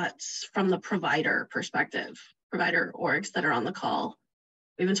thoughts from the provider perspective, provider orgs that are on the call?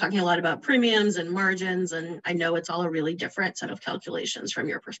 We've been talking a lot about premiums and margins, and I know it's all a really different set of calculations from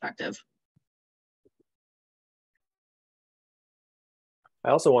your perspective. I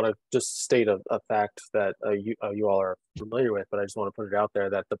also want to just state a fact that you all are familiar with, but I just want to put it out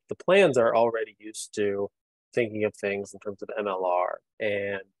there that the plans are already used to thinking of things in terms of MLR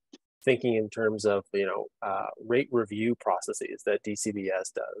and thinking in terms of rate review processes that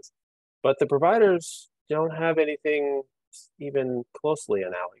DCBS does, but the providers don't have anything even closely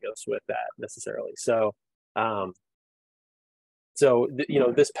analogous with that necessarily. So,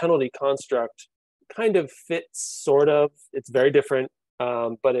 this penalty construct kind of fits, sort of. It's very different.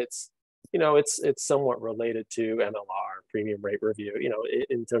 But it's somewhat related to MLR, premium rate review,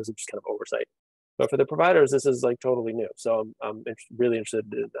 in terms of just kind of oversight. But for the providers, this is like totally new. So I'm really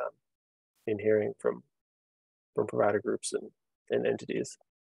interested in hearing from provider groups and entities.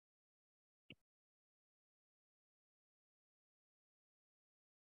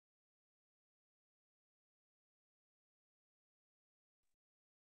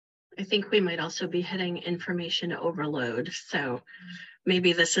 I think we might also be hitting information overload. So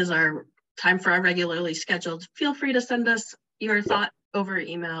maybe this is our time for our regularly scheduled. Feel free to send us your thought over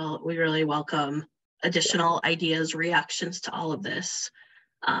email. We really welcome additional ideas, reactions to all of this.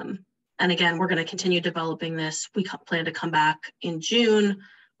 And again, we're going to continue developing this. We plan to come back in June.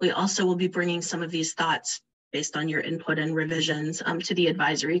 We also will be bringing some of these thoughts based on your input and revisions to the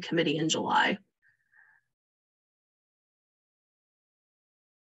advisory committee in July.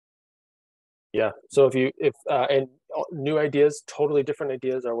 Yeah, so and new ideas, totally different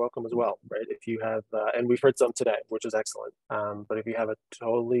ideas are welcome as well, right? If you have, and we've heard some today, which is excellent. But if you have a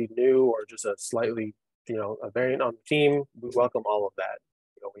totally new or just a slightly, a variant on the theme, we welcome all of that.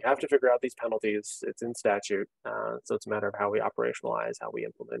 We have to figure out these penalties. It's in statute. So it's a matter of how we operationalize, how we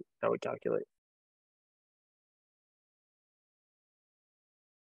implement, how we calculate.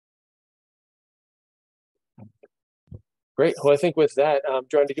 Great. Well, I think with that,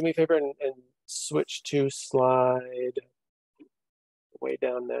 Joanne, do me a favor and switch to slide way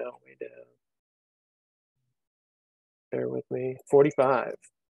down now, way down. Bear with me. 45.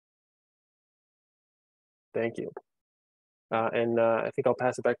 Thank you. And I think I'll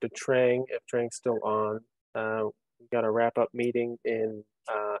pass it back to Trang if Trang's still on. We got a wrap-up meeting in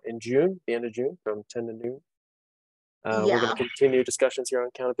June, the end of June, from 10 to noon. We're going to continue discussions here on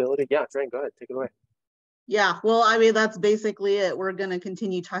accountability. Yeah, Trang, go ahead, take it away. Yeah, well, I mean, that's basically it. We're going to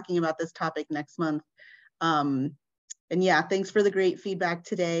continue talking about this topic next month. And yeah, thanks for the great feedback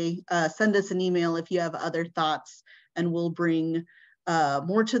today. Send us an email if you have other thoughts, and we'll bring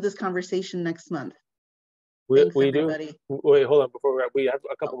more to this conversation next month. Thanks, everybody. Wait, hold on. Before we have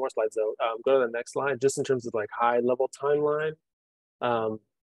a couple more slides though. Go to the next slide, just in terms of like high level timeline.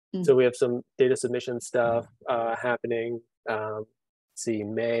 So we have some data submission stuff happening. See,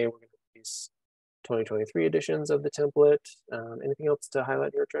 May, we're going to release 2023 editions of the template. Anything else to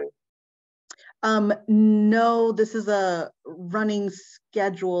highlight here, Trang? No, this is a running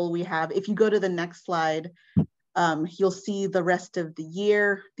schedule we have. If you go to the next slide, you'll see the rest of the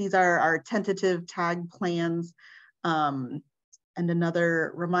year. These are our tentative tag plans. And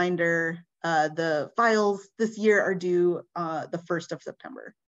another reminder, the files this year are due the 1st of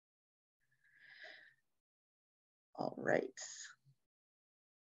September. All right.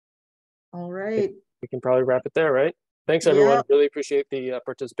 All right. We can probably wrap it there, right? Thanks, everyone. Yep. Really appreciate the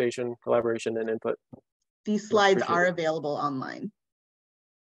participation, collaboration, and input. These slides are available online.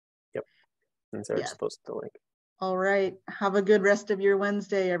 Yep. And Sarah just posted the link. All right. Have a good rest of your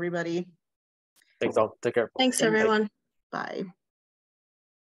Wednesday, everybody. Thanks all. Take care. Thanks, everyone. Bye.